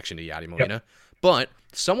 or no connection to Yadi Molina. But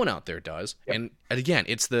someone out there does. And again,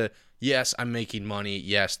 it's yes, I'm making money.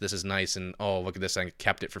 Yes, this is nice. And oh, look at this. I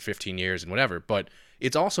kept it for 15 years and whatever. But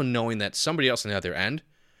it's also knowing that somebody else on the other end,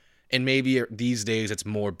 and maybe these days it's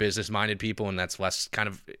more business-minded people, and that's less kind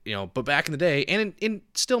of, but back in the day, and in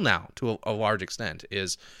still now to a large extent,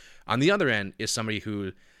 is on the other end is somebody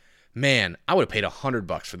who, man, I would have paid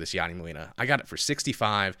 $100 for this Yadi Molina. I got it for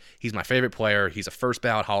 65. He's my favorite player. He's a first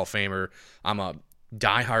ballot Hall of Famer. I'm a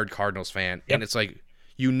diehard Cardinals fan. And it's like,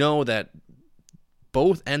 that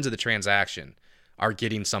both ends of the transaction are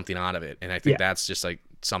getting something out of it. And I think that's just like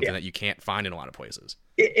something that you can't find in a lot of places.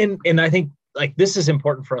 And I think like this is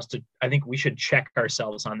important for us I think we should check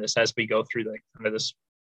ourselves on this as we go through kind of this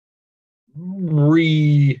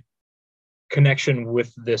connection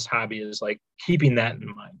with this hobby, is like keeping that in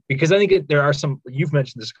mind, because I think there are you've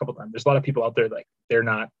mentioned this a couple of times. There's a lot of people out there, like, they're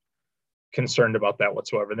not concerned about that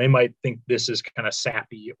whatsoever. They might think this is kind of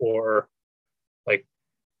sappy, or like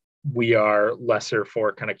we are lesser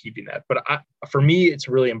for kind of keeping that. But for me, it's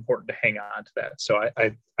really important to hang on to that. So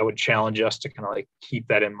I would challenge us to kind of like keep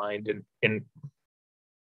that in mind. And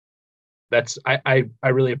that's, I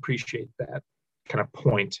really appreciate that kind of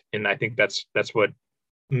point. And I think that's what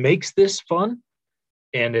makes this fun.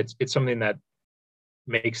 And it's something that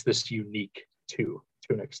makes this unique to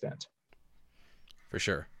an extent. For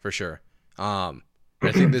sure. I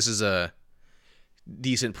think this is a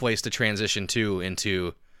decent place to transition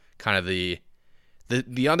into kind of the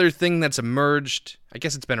other thing that's emerged. I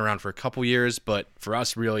guess it's been around for a couple years, but for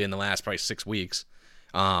us, really in the last probably 6 weeks.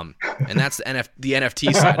 And that's the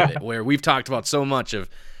NFT side of it, where we've talked about so much of,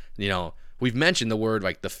 we've mentioned the word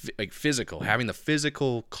like physical, having the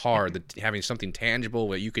physical card, having something tangible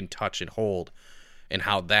that you can touch and hold, and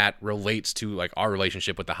how that relates to like our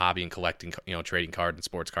relationship with the hobby and collecting, trading cards and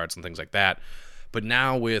sports cards and things like that. But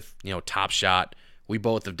now with, Top Shot, we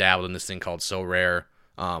both have dabbled in this thing called So Rare.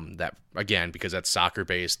 That, again, because that's soccer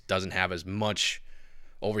based, doesn't have as much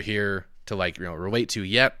over here to like, relate to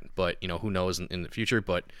yet, but who knows in the future.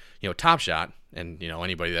 But Top Shot, and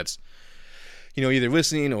anybody that's either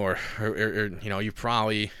listening or you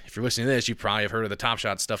probably, if you're listening to this, you probably have heard of the Top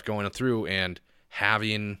Shot stuff going through, and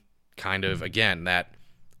having kind of, again, that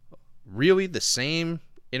really the same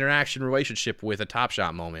interaction relationship with a Top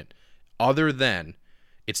Shot moment, other than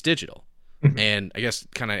it's digital. And I guess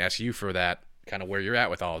kind of ask you for that, kind of where you're at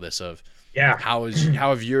with all of this, of how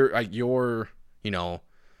have your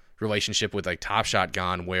relationship with like Top Shot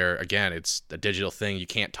gone, where again it's a digital thing, you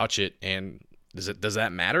can't touch it, and does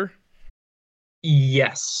that matter?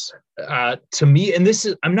 Yes, to me, and this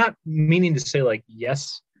is, I'm not meaning to say like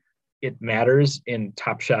yes, it matters and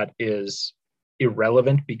Top Shot is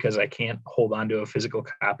irrelevant because I can't hold on to a physical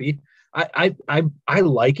copy. I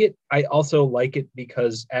like it. I also like it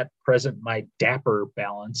because at present my Dapper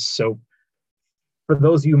balance. So for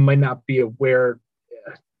those of you who might not be aware,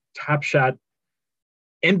 Top Shot,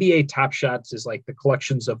 NBA Top Shots is like the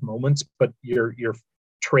collections of moments, but your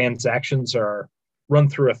transactions are run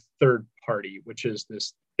through a third party, which is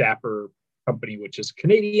this Dapper company, which is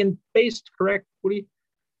Canadian based, correct, Woody?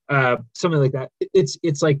 Something like that.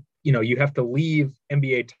 It's like, you have to leave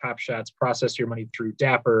NBA Top Shots, process your money through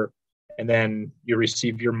Dapper, and then you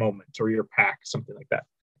receive your moment or your pack, something like that.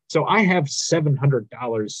 So I have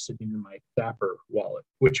 $700 sitting in my Dapper wallet,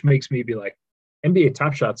 which makes me be like, NBA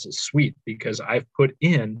Top Shots is sweet because I've put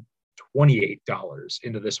in $28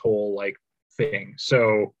 into this whole like thing.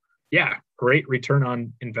 So yeah, great return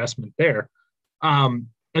on investment there. And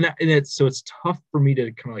it's tough for me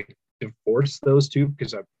to kind of like divorce those two,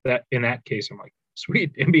 because in that case, I'm like,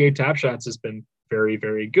 sweet, NBA Top Shots has been very,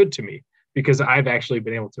 very good to me because I've actually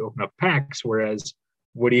been able to open up packs, whereas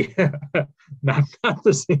Woody, not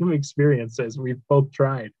the same experience as we've both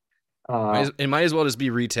tried. It might as well just be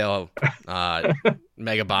retail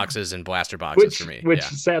mega boxes and blaster boxes for me. Which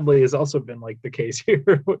sadly has also been like the case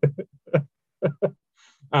here.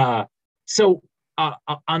 So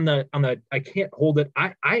on the I can't hold it.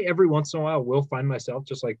 I every once in a while will find myself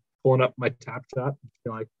just like pulling up my Top Shot and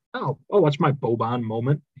be like, I'll watch my Boban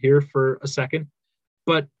moment here for a second.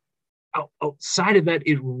 But outside of that,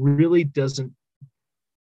 it really doesn't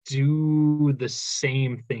do the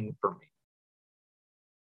same thing for me.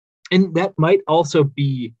 And that might also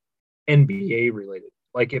be NBA related.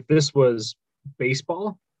 Like if this was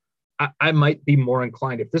baseball, I might be more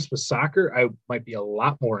inclined. If this was soccer, I might be a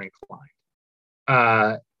lot more inclined.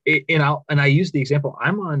 And I use the example.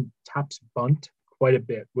 I'm on Topps Bunt quite a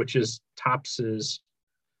bit, which is Topps's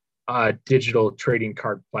digital trading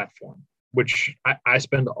card platform, which I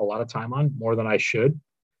spend a lot of time on, more than I should.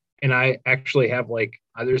 And I actually have like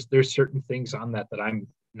there's certain things on that I'm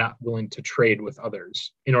not willing to trade with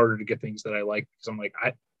others in order to get things that I like, because I'm like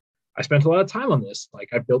I spent a lot of time on this. Like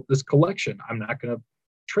I built this collection. I'm not going to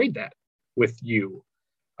trade that with you.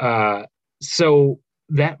 So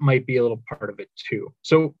that might be a little part of it too.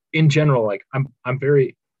 So in general, like I'm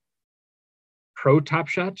very pro Top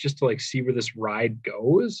Shot, just to like see where this ride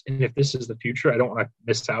goes. And if this is the future, I don't want to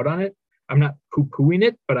miss out on it. I'm not poo-pooing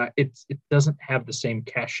it, but it doesn't have the same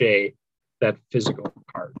cachet that physical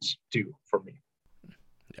cards do for me.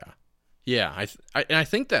 Yeah. I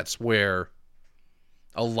think that's where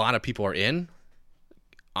a lot of people are in.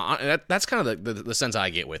 That's kind of the sense I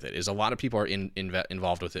get with it, is a lot of people are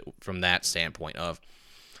involved with it from that standpoint of,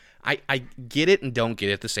 I get it and don't get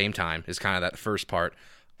it at the same time, is kind of that first part.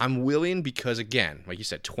 I'm willing because, again, like you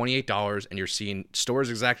said, $28, and you're seeing stores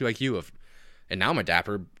exactly like you have. And now my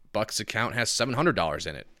Dapper Bucks account has $700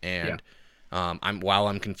 in it. And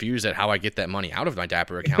I'm confused at how I get that money out of my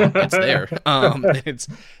Dapper account. It's there. And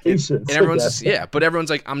everyone's, but everyone's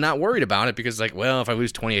like, I'm not worried about it because, like, well, if I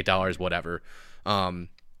lose $28, whatever. And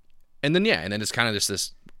then it's kind of just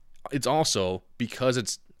this, it's also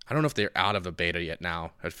because I don't know if they're out of a beta yet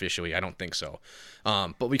now officially. I don't think so.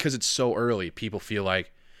 But because it's so early, people feel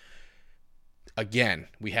like, again,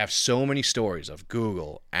 we have so many stories of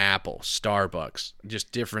Google, Apple, Starbucks,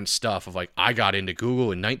 just different stuff of like, I got into Google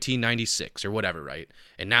in 1996 or whatever, right?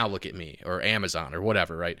 And now look at me, or Amazon or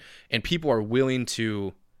whatever, right? And people are willing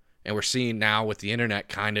to, and we're seeing now with the internet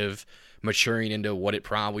kind of maturing into what it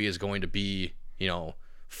probably is going to be,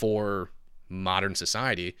 for modern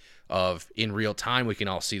society, of in real time we can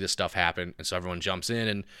all see this stuff happen, and so everyone jumps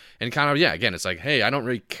in and kind of, again, it's like, hey, I don't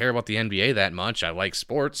really care about the NBA that much. I like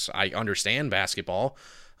sports, I understand basketball,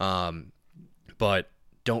 but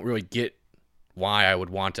don't really get why I would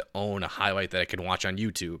want to own a highlight that I can watch on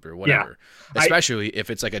YouTube or whatever, especially if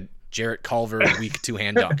it's like a Jarrett Culver week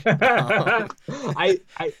 2-hand dunk. I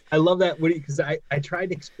love that, Woody, because I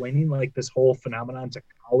tried explaining like this whole phenomenon to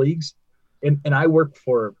colleagues, and I work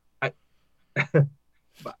for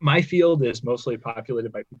my field is mostly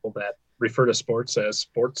populated by people that refer to sports as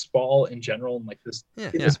sports ball in general, and like this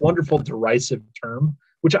wonderful derisive term,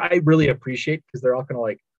 which I really appreciate, because they're all kind of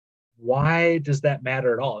like, why does that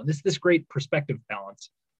matter at all? And this great perspective balance.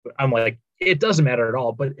 But I'm like, it doesn't matter at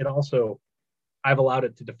all, but it also, I've allowed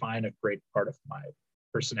it to define a great part of my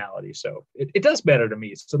personality. So it does matter to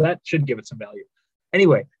me. So that should give it some value.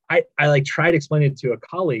 Anyway, I like tried explaining it to a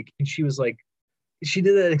colleague, and she was like, she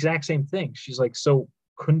did that exact same thing. She's like, so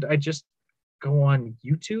couldn't I just go on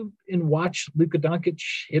YouTube and watch Luka Doncic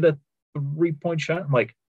hit a 3-point shot? I'm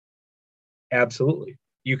like, absolutely.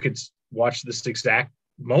 You could watch this exact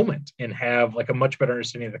moment and have like a much better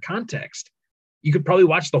understanding of the context. You could probably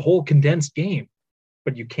watch the whole condensed game,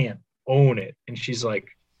 but you can't own it. And she's like,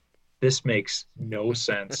 this makes no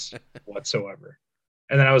sense whatsoever.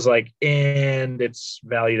 And then I was like, and it's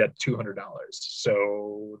valued at $200.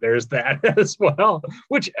 So there's that as well,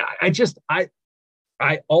 which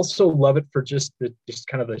I also love it for just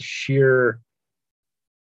kind of the sheer,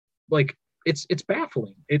 like, it's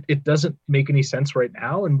baffling. It doesn't make any sense right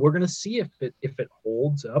now. And we're going to see if it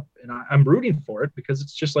holds up, and I'm rooting for it, because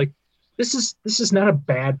it's just like, this is not a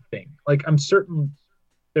bad thing. Like, I'm certain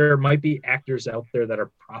there might be actors out there that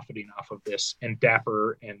are profiting off of this, and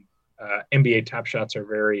Dapper and NBA Top Shots are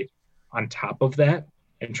very on top of that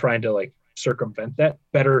and trying to like circumvent that,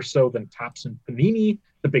 better so than Topps and Panini,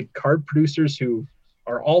 the big card producers who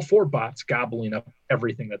are all for bots gobbling up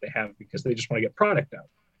everything that they have because they just want to get product out,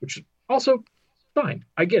 which is also fine.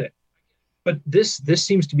 I get it. But this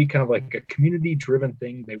seems to be kind of like a community driven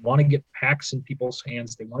thing. They want to get packs in people's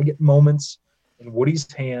hands. They want to get moments in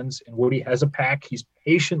Woody's hands, and Woody has a pack he's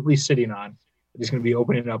patiently sitting on that he's going to be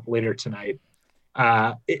opening up later tonight.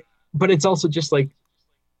 But it's also just like,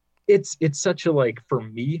 it's such a, like, for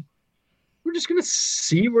me, we're just going to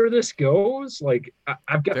see where this goes. Like,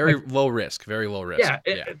 I've got very low risk. Yeah.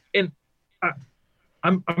 And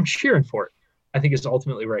I'm cheering for it. I think it's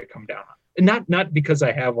ultimately where I come down on. And not because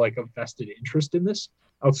I have like a vested interest in this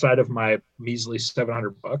outside of my measly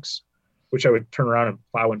 $700, which I would turn around and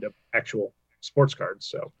plow into actual sports cards.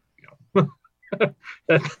 So,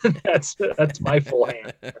 that's my full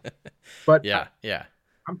hand. But Yeah.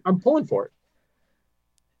 I'm pulling for it.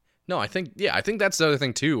 No, I think that's the other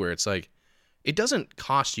thing too, where it's like it doesn't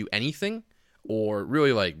cost you anything, or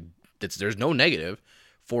really like there's no negative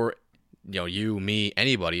for you, me,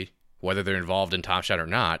 anybody, whether they're involved in Top Shot or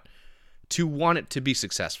not, to want it to be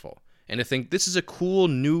successful. And I think this is a cool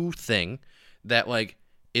new thing that like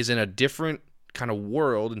is in a different kind of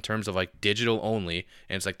world in terms of like digital only,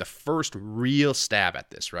 and it's like the first real stab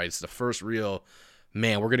at this, right? It's the first real,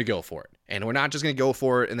 man, we're going to go for it. And we're not just going to go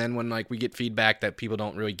for it and then when like we get feedback that people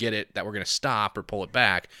don't really get it, that we're going to stop or pull it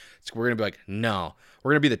back. We're going to be like, no,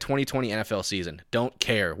 we're going to be the 2020 NFL season. Don't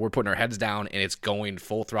care. We're putting our heads down and it's going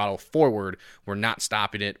full throttle forward. We're not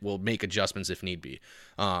stopping it. We'll make adjustments if need be.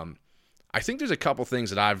 I think there's a couple things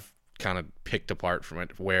that I've kind of picked apart from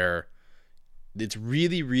it where it's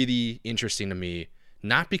really, really interesting to me,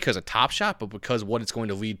 not because of Top Shot, but because what it's going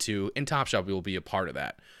to lead to, and Top Shot will be a part of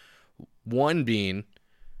that. One being,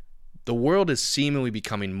 the world is seemingly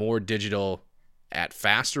becoming more digital at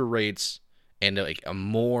faster rates and like a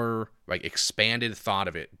more like expanded thought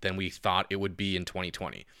of it than we thought it would be in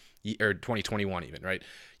 2020 or 2021 even, right?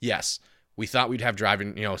 Yes, we thought we'd have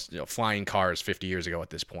driving, flying cars 50 years ago at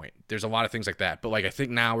this point. There's a lot of things like that. But like I think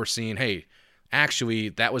now we're seeing, hey, actually,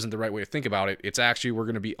 that wasn't the right way to think about it. It's actually we're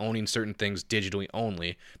going to be owning certain things digitally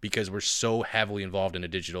only because we're so heavily involved in a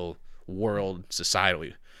digital world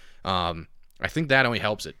societally. I think that only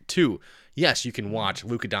helps it. Two, yes, you can watch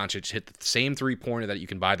Luka Doncic hit the same three-pointer that you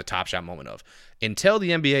can buy the Top Shot moment of until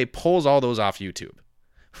the NBA pulls all those off YouTube.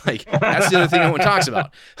 Like, that's the other thing no one talks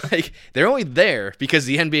about. Like, they're only there because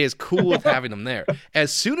the NBA is cool with having them there.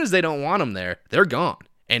 As soon as they don't want them there, they're gone.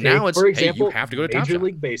 And now it's, for example, hey, you have to go to Top Shot. Major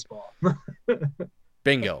League Baseball.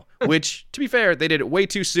 Bingo. Which, to be fair, they did it way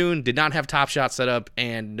too soon, did not have Top Shot set up,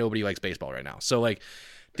 and nobody likes baseball right now. So, like,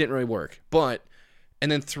 didn't really work. But, and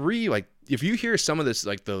then three, like, if you hear some of this,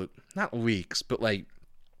 like, not leaks, but, like,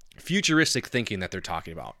 futuristic thinking that they're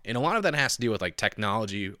talking about, and a lot of that has to do with, like,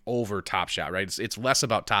 technology over Top Shot, right? It's less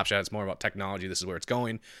about Top Shot. It's more about technology. This is where it's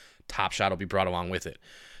going. Top Shot will be brought along with it.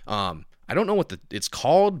 I don't know what it's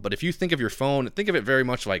called, but if you think of your phone, think of it very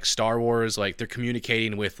much like Star Wars, like they're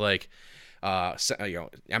communicating with like,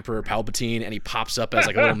 Emperor Palpatine, and he pops up as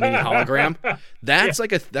like a little mini hologram. That's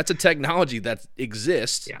that's a technology that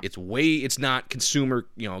exists. Yeah. It's not consumer,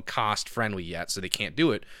 cost friendly yet, so they can't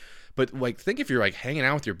do it. But like, think if you're like hanging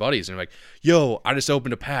out with your buddies and you're like, yo, I just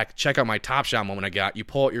opened a pack. Check out my Top Shot moment I got. You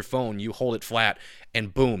pull out your phone, you hold it flat,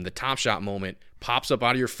 and boom, the Top Shot moment pops up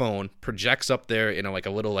out of your phone, projects up there in a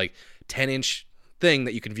little 10-inch thing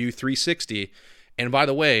that you can view 360. And by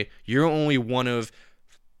the way, you're only one of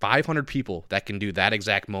 500 people that can do that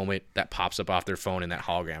exact moment that pops up off their phone in that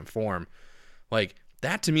hologram form. Like,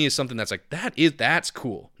 that to me is something that's like, that's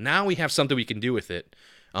cool. Now we have something we can do with it.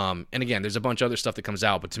 And again, there's a bunch of other stuff that comes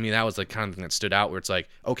out, but to me that was like kind of thing that stood out, where it's like,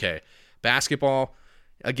 okay, basketball,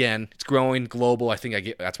 again, it's growing global. I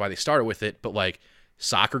think that's why they started with it. But like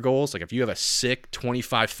soccer goals, like if you have a sick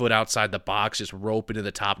 25-foot outside the box, just rope into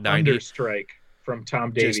the top 90. Understrike from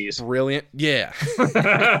Tom Davies. Just brilliant. Yeah.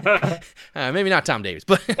 Maybe not Tom Davies,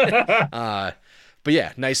 but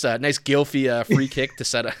yeah, nice Gilfy free kick to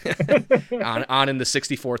set on in the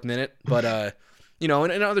 64th minute. But and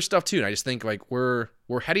other stuff too. And I just think like we're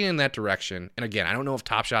heading in that direction. And again, I don't know if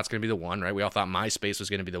Top Shot's going to be the one, right? We all thought MySpace was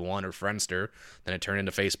going to be the one, or Friendster. Then it turned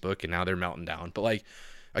into Facebook, and now they're melting down. But like,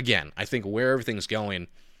 again, I think where everything's going,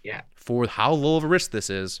 yeah, for how low of a risk this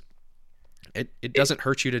is, it doesn't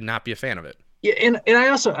hurt you to not be a fan of it. Yeah, and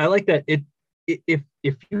I like that if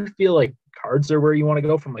you feel like cards are where you want to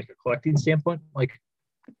go from like a collecting standpoint, like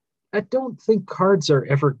I don't think cards are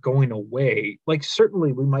ever going away. Like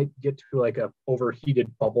certainly we might get to like a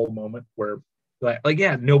overheated bubble moment where like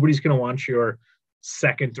yeah, nobody's gonna want your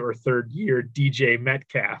second or third year DJ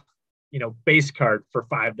Metcalf, base card for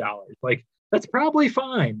 $5. Like that's probably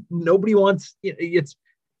fine. Nobody wants it's,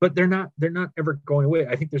 but they're not ever going away.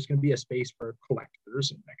 I think there's going to be a space for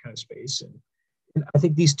collectors and that kind of space, and I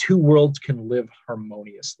think these two worlds can live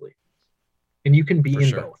harmoniously, and you can be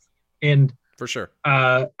in both. And for sure,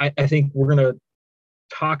 I think we're going to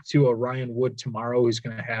talk to a Ryan Wood tomorrow who's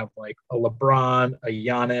going to have like a LeBron, a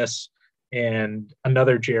Giannis, and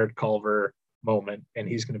another Jared Culver moment, and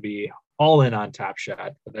he's going to be all in on Top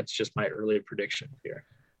Shot. But that's just my early prediction here.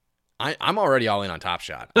 I'm already all in on Top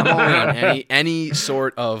Shot. I'm all in on any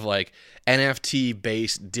sort of like NFT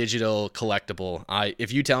based digital collectible.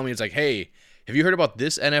 If you tell me it's like, hey, have you heard about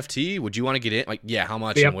this NFT? Would you want to get in? Like, yeah, how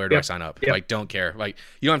much and where do I sign up? Like, don't care. Like,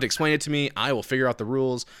 you don't have to explain it to me. I will figure out the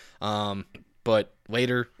rules. but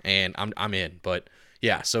later, and I'm in. But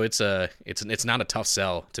yeah, so it's not a tough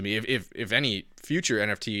sell to me. If any future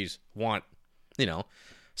NFTs want,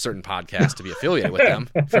 certain podcasts to be affiliated with them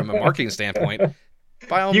from a marketing standpoint,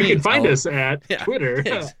 by all you means. You can find us at yeah, Twitter,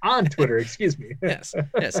 yes. on Twitter, excuse me. yes,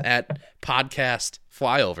 at Podcast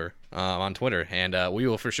Flyover on Twitter, and we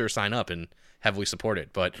will for sure sign up and heavily support it.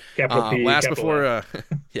 But last before,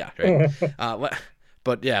 yeah, right.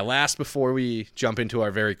 But yeah, last before we jump into our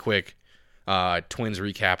very quick Twins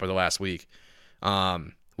recap of the last week,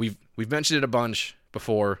 we've mentioned it a bunch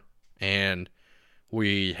before, and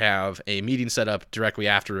we have a meeting set up directly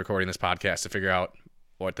after recording this podcast to figure out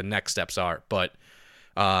what the next steps are. But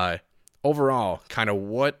overall, kind of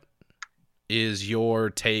what is your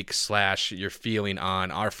take / your feeling on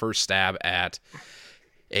our first stab at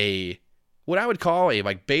what I would call a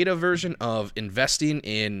like beta version of investing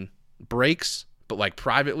in breaks, but like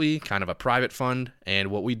privately, kind of a private fund.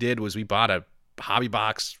 And what we did was we bought a hobby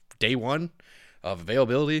box day one of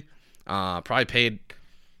availability, probably paid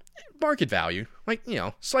market value, like,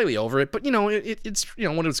 slightly over it, but it's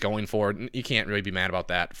what it's going for. You can't really be mad about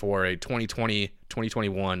that for a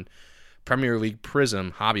 2020-2021 Premier League Prism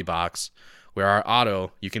hobby box, where our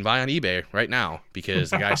auto you can buy on eBay right now because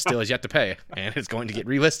the guy still has yet to pay, and it's going to get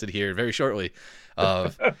relisted here very shortly,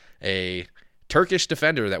 of a Turkish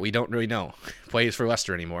defender that we don't really know plays for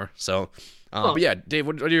Leicester anymore. So, but yeah, Dave,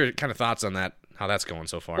 what are your kind of thoughts on that? How that's going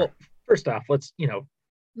so far? Well, first off, let's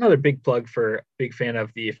another big plug for big fan of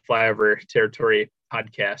the Flyover Territory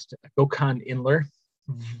podcast, Gökhan Inler,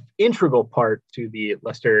 integral part to the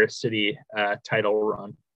Leicester City title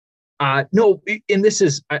run. No, and this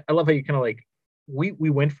is, I love how you kind of like, we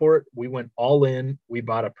went for it. We went all in. We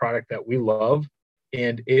bought a product that we love,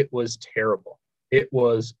 and it was terrible. It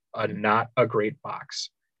was not a great box.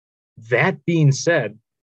 That being said,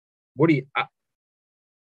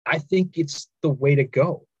 I think it's the way to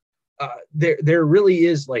go. There really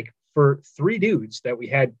is, like, for 3 dudes that we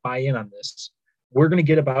had buy in on this, we're going to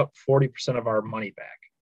get about 40% of our money back.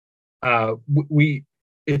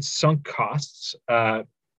 It's sunk costs, but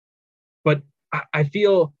I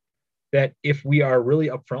feel that if we are really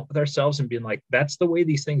upfront with ourselves and being like, that's the way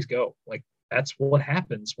these things go, like, that's what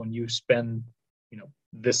happens when you spend,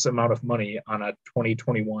 this amount of money on a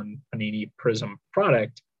 2021 Panini Prism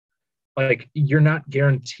product, like, you're not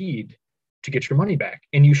guaranteed to get your money back,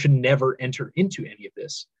 and you should never enter into any of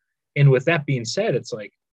this. And with that being said, it's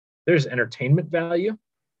like, there's entertainment value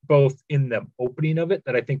both in the opening of it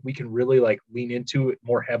that I think we can really like lean into it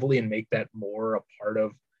more heavily and make that more a part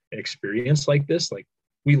of an experience like this. Like,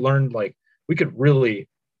 we learned, like, we could really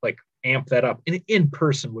like amp that up, and in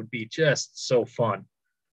person would be just so fun.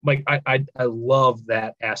 Like, I love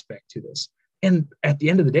that aspect to this. And at the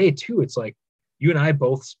end of the day too, it's like, you and I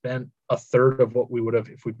both spent a third of what we would have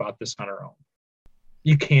if we bought this on our own.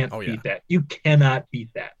 You can't beat that. You cannot beat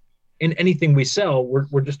that. And anything we sell,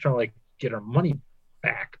 we're just trying to like get our money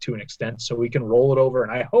back to an extent so we can roll it over,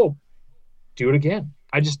 and I hope do it again.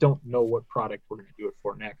 I just don't know what product we're going to do it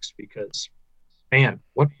for next, because, man,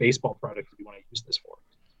 what baseball product do you want to use this for?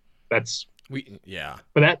 But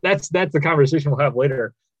that's the conversation we'll have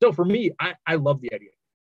later. So for me, I love the idea.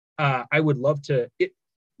 I would love to.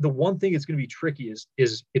 The one thing that's going to be tricky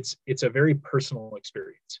is it's a very personal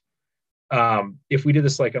experience. If we did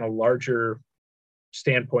this like on a larger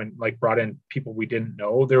standpoint, like brought in people we didn't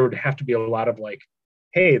know, there would have to be a lot of like,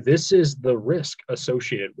 hey, this is the risk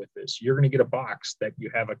associated with this. You're going to get a box that you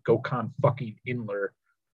have a Gökhan fucking Inler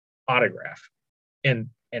autograph, and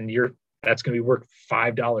that's going to be worth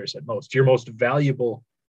 $5 at most. Your most valuable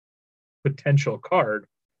potential card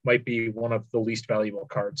might be one of the least valuable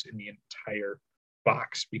cards in the entire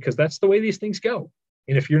box, because that's the way these things go.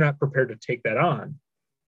 And if you're not prepared to take that on,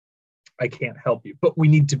 I can't help you. But we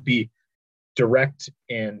need to be direct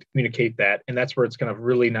and communicate that. And that's where it's kind of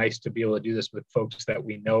really nice to be able to do this with folks that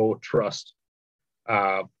we know, trust,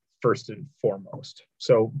 first and foremost.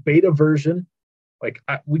 So beta version, like,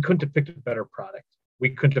 we couldn't have picked a better product. We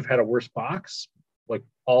couldn't have had a worse box, like,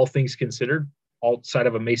 all things considered, outside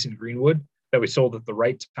of a Mason Greenwood that we sold at the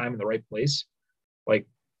right time in the right place. Like,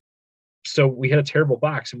 so we had a terrible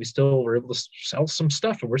box, and we still were able to sell some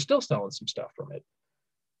stuff, and we're still selling some stuff from it.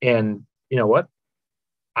 And you know what?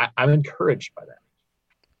 I'm encouraged by that.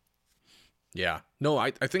 Yeah. No,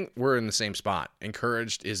 I think we're in the same spot.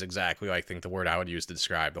 Encouraged is exactly, I think, the word I would use to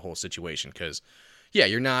describe the whole situation. Because, yeah,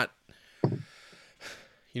 you're not,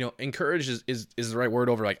 encouraged is the right word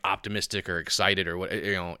over like optimistic or excited or what,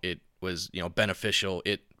 it was, beneficial.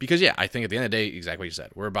 Because, yeah, I think at the end of the day, exactly what you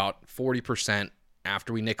said, we're about 40%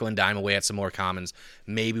 after we nickel and dime away at some more commons,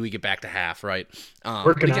 maybe we get back to half, right? Working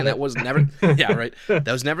but again, on that it. was never, yeah, right. That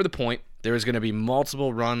was never the point. There was going to be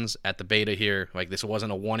multiple runs at the beta here. Like, this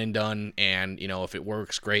wasn't a one and done, and, you know, if it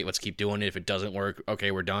works, great, let's keep doing it. If it doesn't work,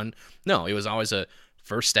 okay, we're done. No, it was always a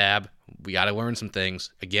first stab. We got to learn some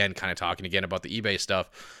things. Again, kind of talking again about the eBay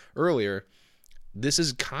stuff earlier. This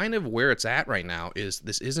is kind of where it's at right now. Is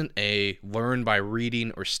this isn't a learn by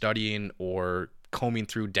reading or studying or combing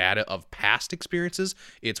through data of past experiences.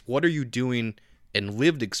 It's what are you doing in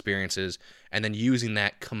lived experiences, and then using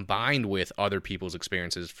that combined with other people's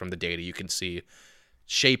experiences from the data you can see,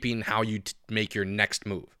 shaping how you make your next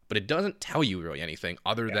move. But it doesn't tell you really anything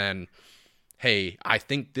other than, hey, I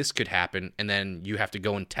think this could happen, and then you have to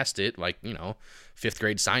go and test it, like, you know, 5th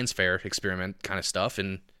grade science fair experiment kind of stuff,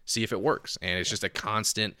 and see if it works. And it's just a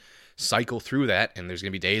constant cycle through that, and there's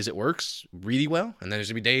going to be days it works really well, and then there's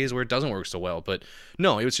going to be days where it doesn't work so well. But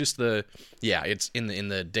no, it was just it's in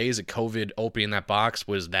the days of COVID, opening that box,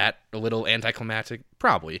 was that a little anticlimactic?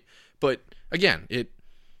 Probably. But again,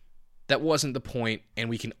 that wasn't the point, and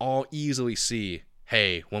we can all easily see,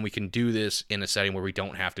 hey, when we can do this in a setting where we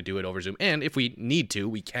don't have to do it over Zoom, and if we need to,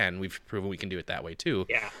 we can. We've proven we can do it that way too.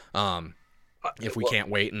 Yeah. If we can't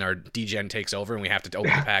wait and our DGen takes over and we have to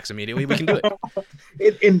open the packs immediately, we can do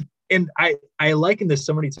it. And I liken this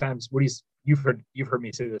so many times. You've heard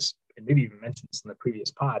me say this, and maybe even mentioned this in the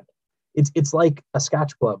previous pod. It's like a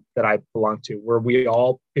Scotch club that I belong to, where we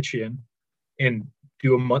all pitch in and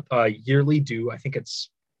do a yearly due. I think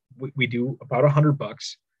we do about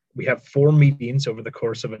 $100. We have 4 meetings over the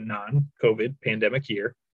course of a non-COVID pandemic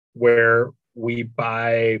year, where we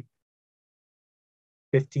buy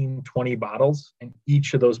 15, 20 bottles, and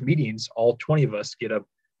each of those meetings, all 20 of us get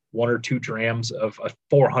 1 or 2 drams of a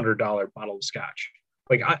 $400 bottle of scotch.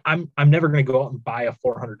 Like, I'm never going to go out and buy a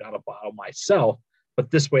 $400 bottle myself,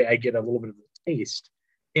 but this way I get a little bit of a taste.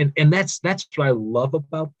 And that's what I love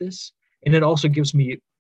about this. And it also gives me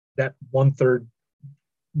that 1/3,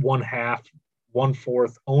 1/2,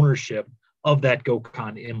 1/4 ownership of that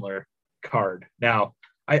GoCon Imler card. Now,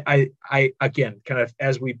 I again, kind of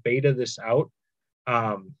as we beta this out,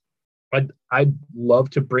 I'd love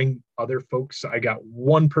to bring other folks. I got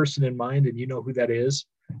one person in mind, and you know who that is,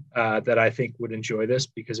 that I think would enjoy this,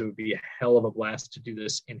 because it would be a hell of a blast to do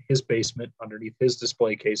this in his basement underneath his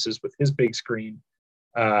display cases with his big screen,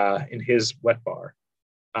 in his wet bar.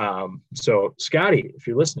 So Scotty, if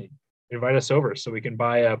you're listening, invite us over so we can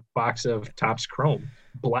buy a box of Topps Chrome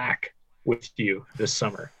Black with you this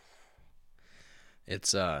summer.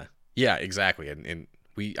 It's yeah, exactly. And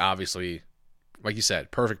we obviously, like you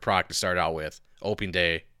said, perfect product to start out with. Opening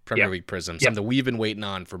day, Premier League Prism, something we've been waiting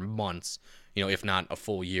on for months, you know, if not a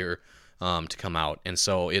full year, to come out. And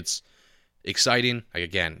so it's exciting, like,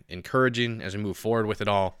 again, encouraging as we move forward with it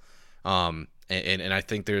all. And I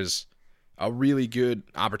think there's a really good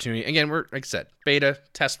opportunity. Again, we're, like I said, beta,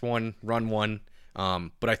 test 1, run 1.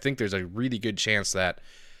 But I think there's a really good chance that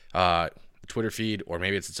the Twitter feed, or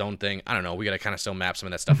maybe it's its own thing, I don't know, we got to kind of still map some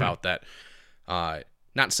of that stuff out, that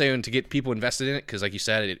not saying to get people invested in it, because like you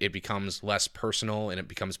said, it becomes less personal and it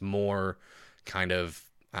becomes more kind of,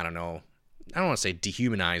 I don't want to say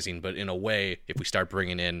dehumanizing, but in a way, if we start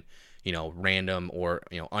bringing in, you know, random or,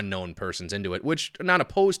 you know, unknown persons into it, which I'm not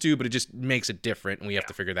opposed to, but it just makes it different, and we have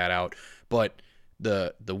to figure that out. But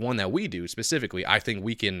the one that we do specifically, I think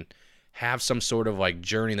we can have some sort of like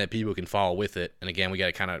journey that people can follow with it. And again, we got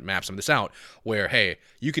to kind of map some of this out where, hey,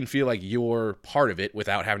 you can feel like you're part of it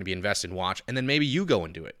without having to be invested and watch. And then maybe you go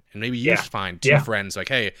and do it. And maybe you find 2 friends like,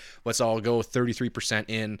 hey, let's all go 33%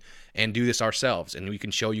 in and do this ourselves. And we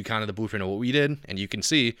can show you kind of the blueprint of what we did. And you can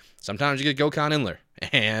see sometimes you get GoCon Imler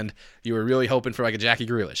and you were really hoping for like a Jackie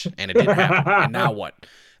Grealish, and it didn't happen. And now what?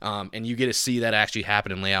 And you get to see that actually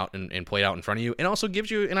happen and lay out and play out in front of you. And also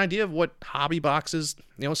gives you an idea of what hobby boxes,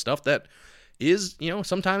 you know, stuff that is, you know,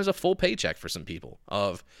 sometimes a full paycheck for some people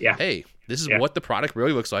of, hey, this is what the product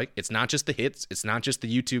really looks like. It's not just the hits. It's not just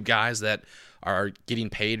the YouTube guys that are getting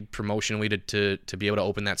paid promotionally to be able to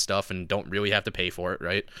open that stuff and don't really have to pay for it,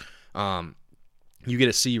 right? You get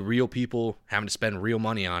to see real people having to spend real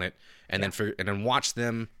money on it, and then watch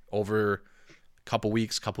them over couple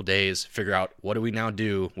weeks, couple days, figure out what do we now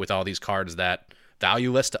do with all these cards that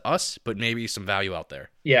valueless to us, but maybe some value out there.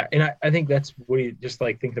 Yeah, and I think that's what you just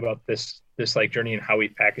like think about this like journey and how we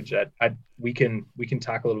package that. We can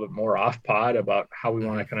talk a little bit more off pod about how we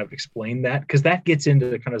want to kind of explain that, because that gets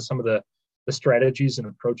into kind of some of the strategies and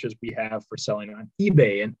approaches we have for selling on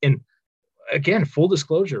eBay. And again, full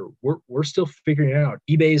disclosure, we're still figuring it out.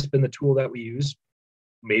 eBay has been the tool that we use.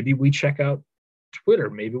 Maybe we check out Twitter,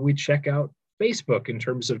 maybe we check out Facebook in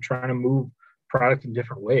terms of trying to move product in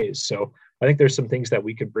different ways. So I think there's some things that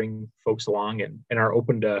we could bring folks along and are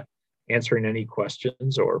open to answering any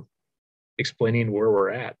questions or explaining where we're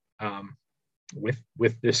at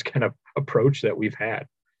with this kind of approach that we've had.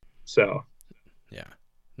 So, yeah,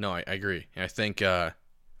 no, I agree. I think, like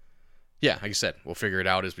I said, we'll figure it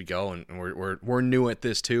out as we go, and we're new at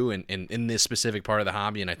this too, and in this specific part of the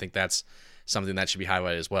hobby, and I think that's something that should be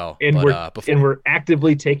highlighted as well. And we're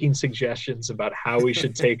actively taking suggestions about how we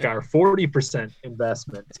should take our 40%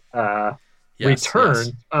 investment return,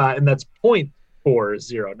 and that's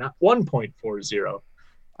 0.40, not 1.40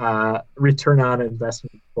 return on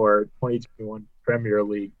investment for 2021 Premier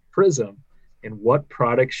League Prism. And what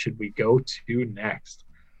products should we go to next?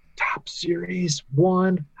 Top Series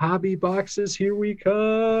 1 hobby boxes, here we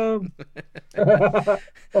come. We're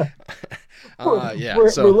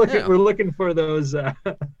looking for those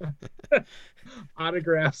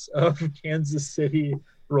autographs of Kansas City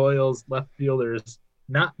Royals left fielders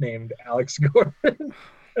not named Alex Gordon.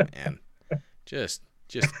 Man, just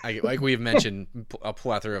like we've mentioned a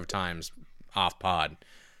plethora of times off pod,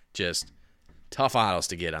 just tough autos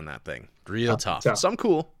to get on that thing. Real tough. Some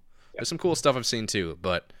cool. Yep. There's some cool stuff I've seen too,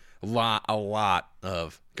 but a lot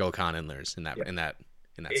of Gokhan Inlers in that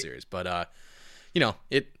series. But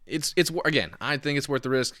it's again, I think it's worth the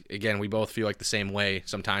risk. Again, we both feel like the same way.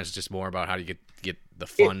 Sometimes it's just more about how do you get the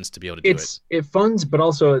funds to be able to do it. It funds, but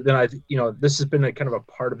also then this has been a kind of a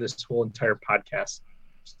part of this whole entire podcast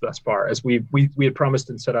thus far, as we had promised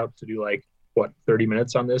and set out to do 30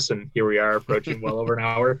 minutes on this, and here we are approaching well over an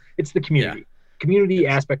hour. It's the community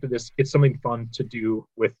aspect of this. It's something fun to do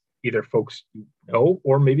with either folks you know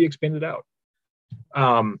or maybe expand it out.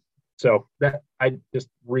 So that I just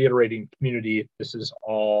reiterating community, this is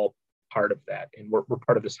all part of that, and we're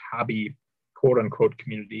part of this hobby quote unquote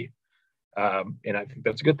community, and I think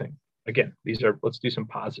that's a good thing. Again, let's do some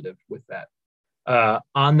positive with that.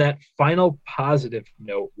 On that final positive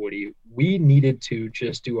note, Woody, we needed to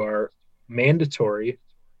just do our mandatory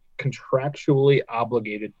contractually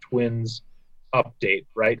obligated Twins update,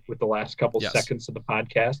 right, with the last couple seconds of the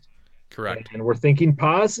podcast. Correct. And we're thinking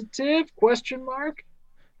positive ?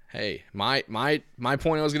 Hey, my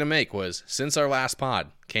point I was going to make was, since our last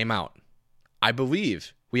pod came out, I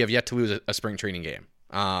believe we have yet to lose a spring training game.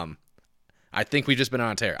 I think we've just been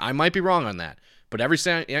on a tear. I might be wrong on that, but every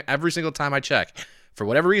single time I check, for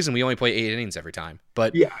whatever reason, we only play 8 innings every time.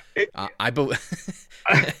 But I believe,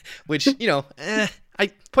 which I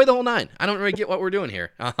play the whole 9. I don't really get what we're doing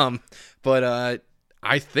here. But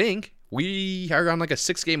I think we are on a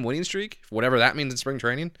 6-game winning streak, whatever that means in spring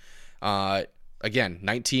training. Again,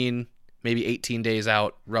 19, maybe 18 days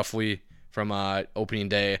out, roughly, from opening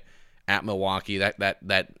day at Milwaukee. That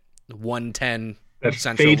 1:10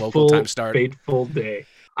 Central local time start. Fateful day.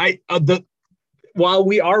 While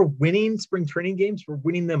we are winning spring training games, we're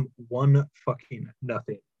winning them 1-0,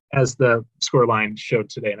 as the scoreline showed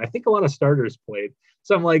today. And I think a lot of starters played.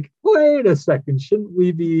 So I'm like, wait a second, shouldn't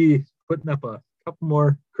we be putting up a couple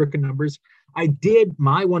more crooked numbers?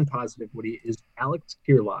 My one positive, Woody, is Alex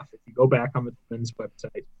Kirilloff. If you go back on the Twins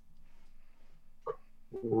website,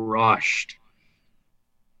 crushed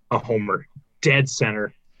a homer, dead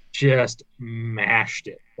center, just mashed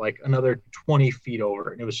it another 20 feet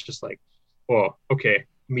over. And it was just oh, okay.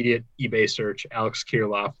 Immediate eBay search, Alex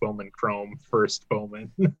Kirilloff, Bowman Chrome, first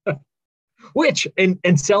Bowman. Which,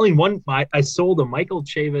 and selling one, I sold a Michael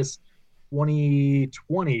Chavis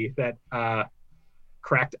 2020 that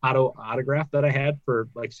cracked autograph that I had for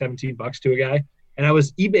 $17 to a guy. And I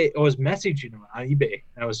was messaging him on eBay.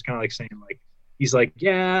 And I was kind of saying he's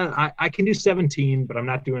yeah, I can do 17, but I'm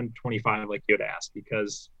not doing 25 like you had asked,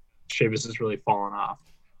 because Chavis is really fallen off.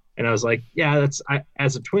 And I was yeah,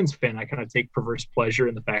 as a Twins fan, I kind of take perverse pleasure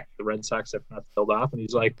in the fact that the Red Sox have not filled off. And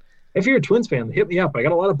he's if you're a Twins fan, hit me up. I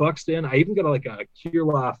got a lot of bucks in. I even got a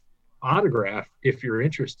Kirilloff autograph if you're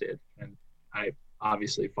interested. And I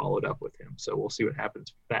obviously followed up with him. So we'll see what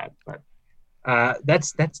happens with that. But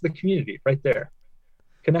that's the community right there.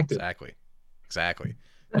 Connected. Exactly.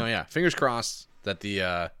 No, yeah. Fingers crossed that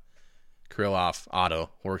the Kirilloff auto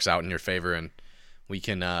works out in your favor, and we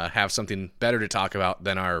can have something better to talk about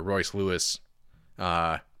than our Royce Lewis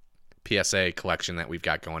PSA collection that we've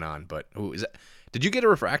got going on. But who is that? Did you get a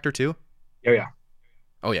refractor too?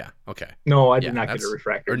 Oh yeah. Okay. No, I did not get a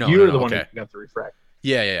refractor. You were the one who got the refractor.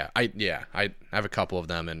 Yeah. I have a couple of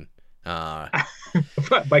them, and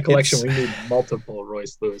by collection we need multiple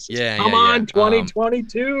Royce Lewis. Yeah. Come on,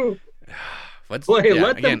 2022. Let's play.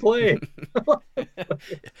 Let them play. Oh, damn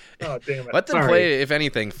it. Let them play, if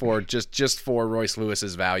anything, for just for Royce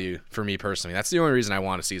Lewis's value. For me personally, that's the only reason I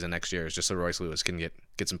want a season next year, is just so Royce Lewis can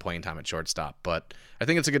get some playing time at shortstop. But I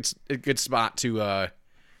think it's a good spot to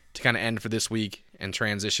to kind of end for this week and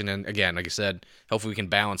transition. And again, like I said, hopefully we can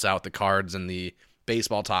balance out the cards and the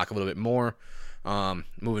baseball talk a little bit more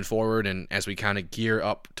moving forward. And as we kind of gear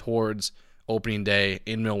up towards opening day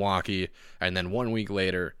in Milwaukee, and then 1 week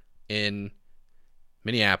later in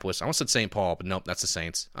Minneapolis. I almost said St. Paul, but nope, that's the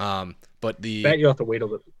Saints. But that you'll have to wait a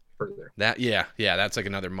little further. That's like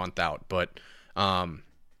another month out. But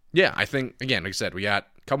I think, again, like I said, we got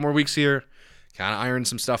a couple more weeks here. Kind of iron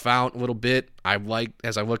some stuff out a little bit. I like,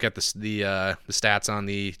 as I look at the stats on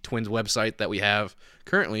the Twins website, that we have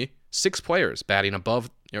currently 6 players batting above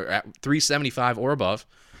or at 375 or above,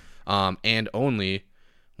 and only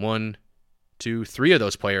 1, 2, 3 of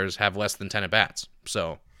those players have less than 10 at bats.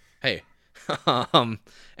 So, hey, and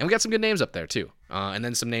we got some good names up there too, and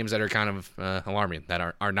then some names that are kind of alarming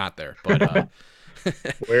that are not there. But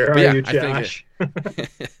where are you, Josh?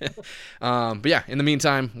 But yeah, in the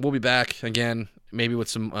meantime, we'll be back again, maybe with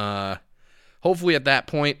some, hopefully at that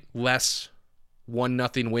point, less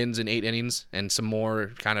 1-0 wins in 8 innings and some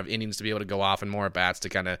more kind of innings to be able to go off and more at bats to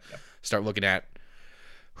kind of start looking at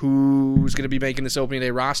who's going to be making this opening day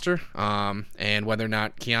roster, and whether or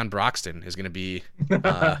not Keon Broxton is going to be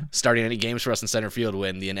starting any games for us in center field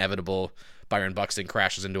when the inevitable Byron Buxton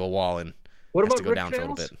crashes into a wall and has to go down for a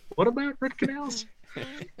little bit. What about Rick Canals?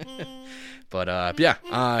 But in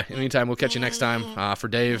the meantime, we'll catch you next time. For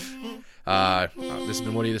Dave, this has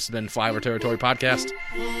been Woody. This has been Flyover Territory Podcast.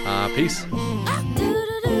 Peace.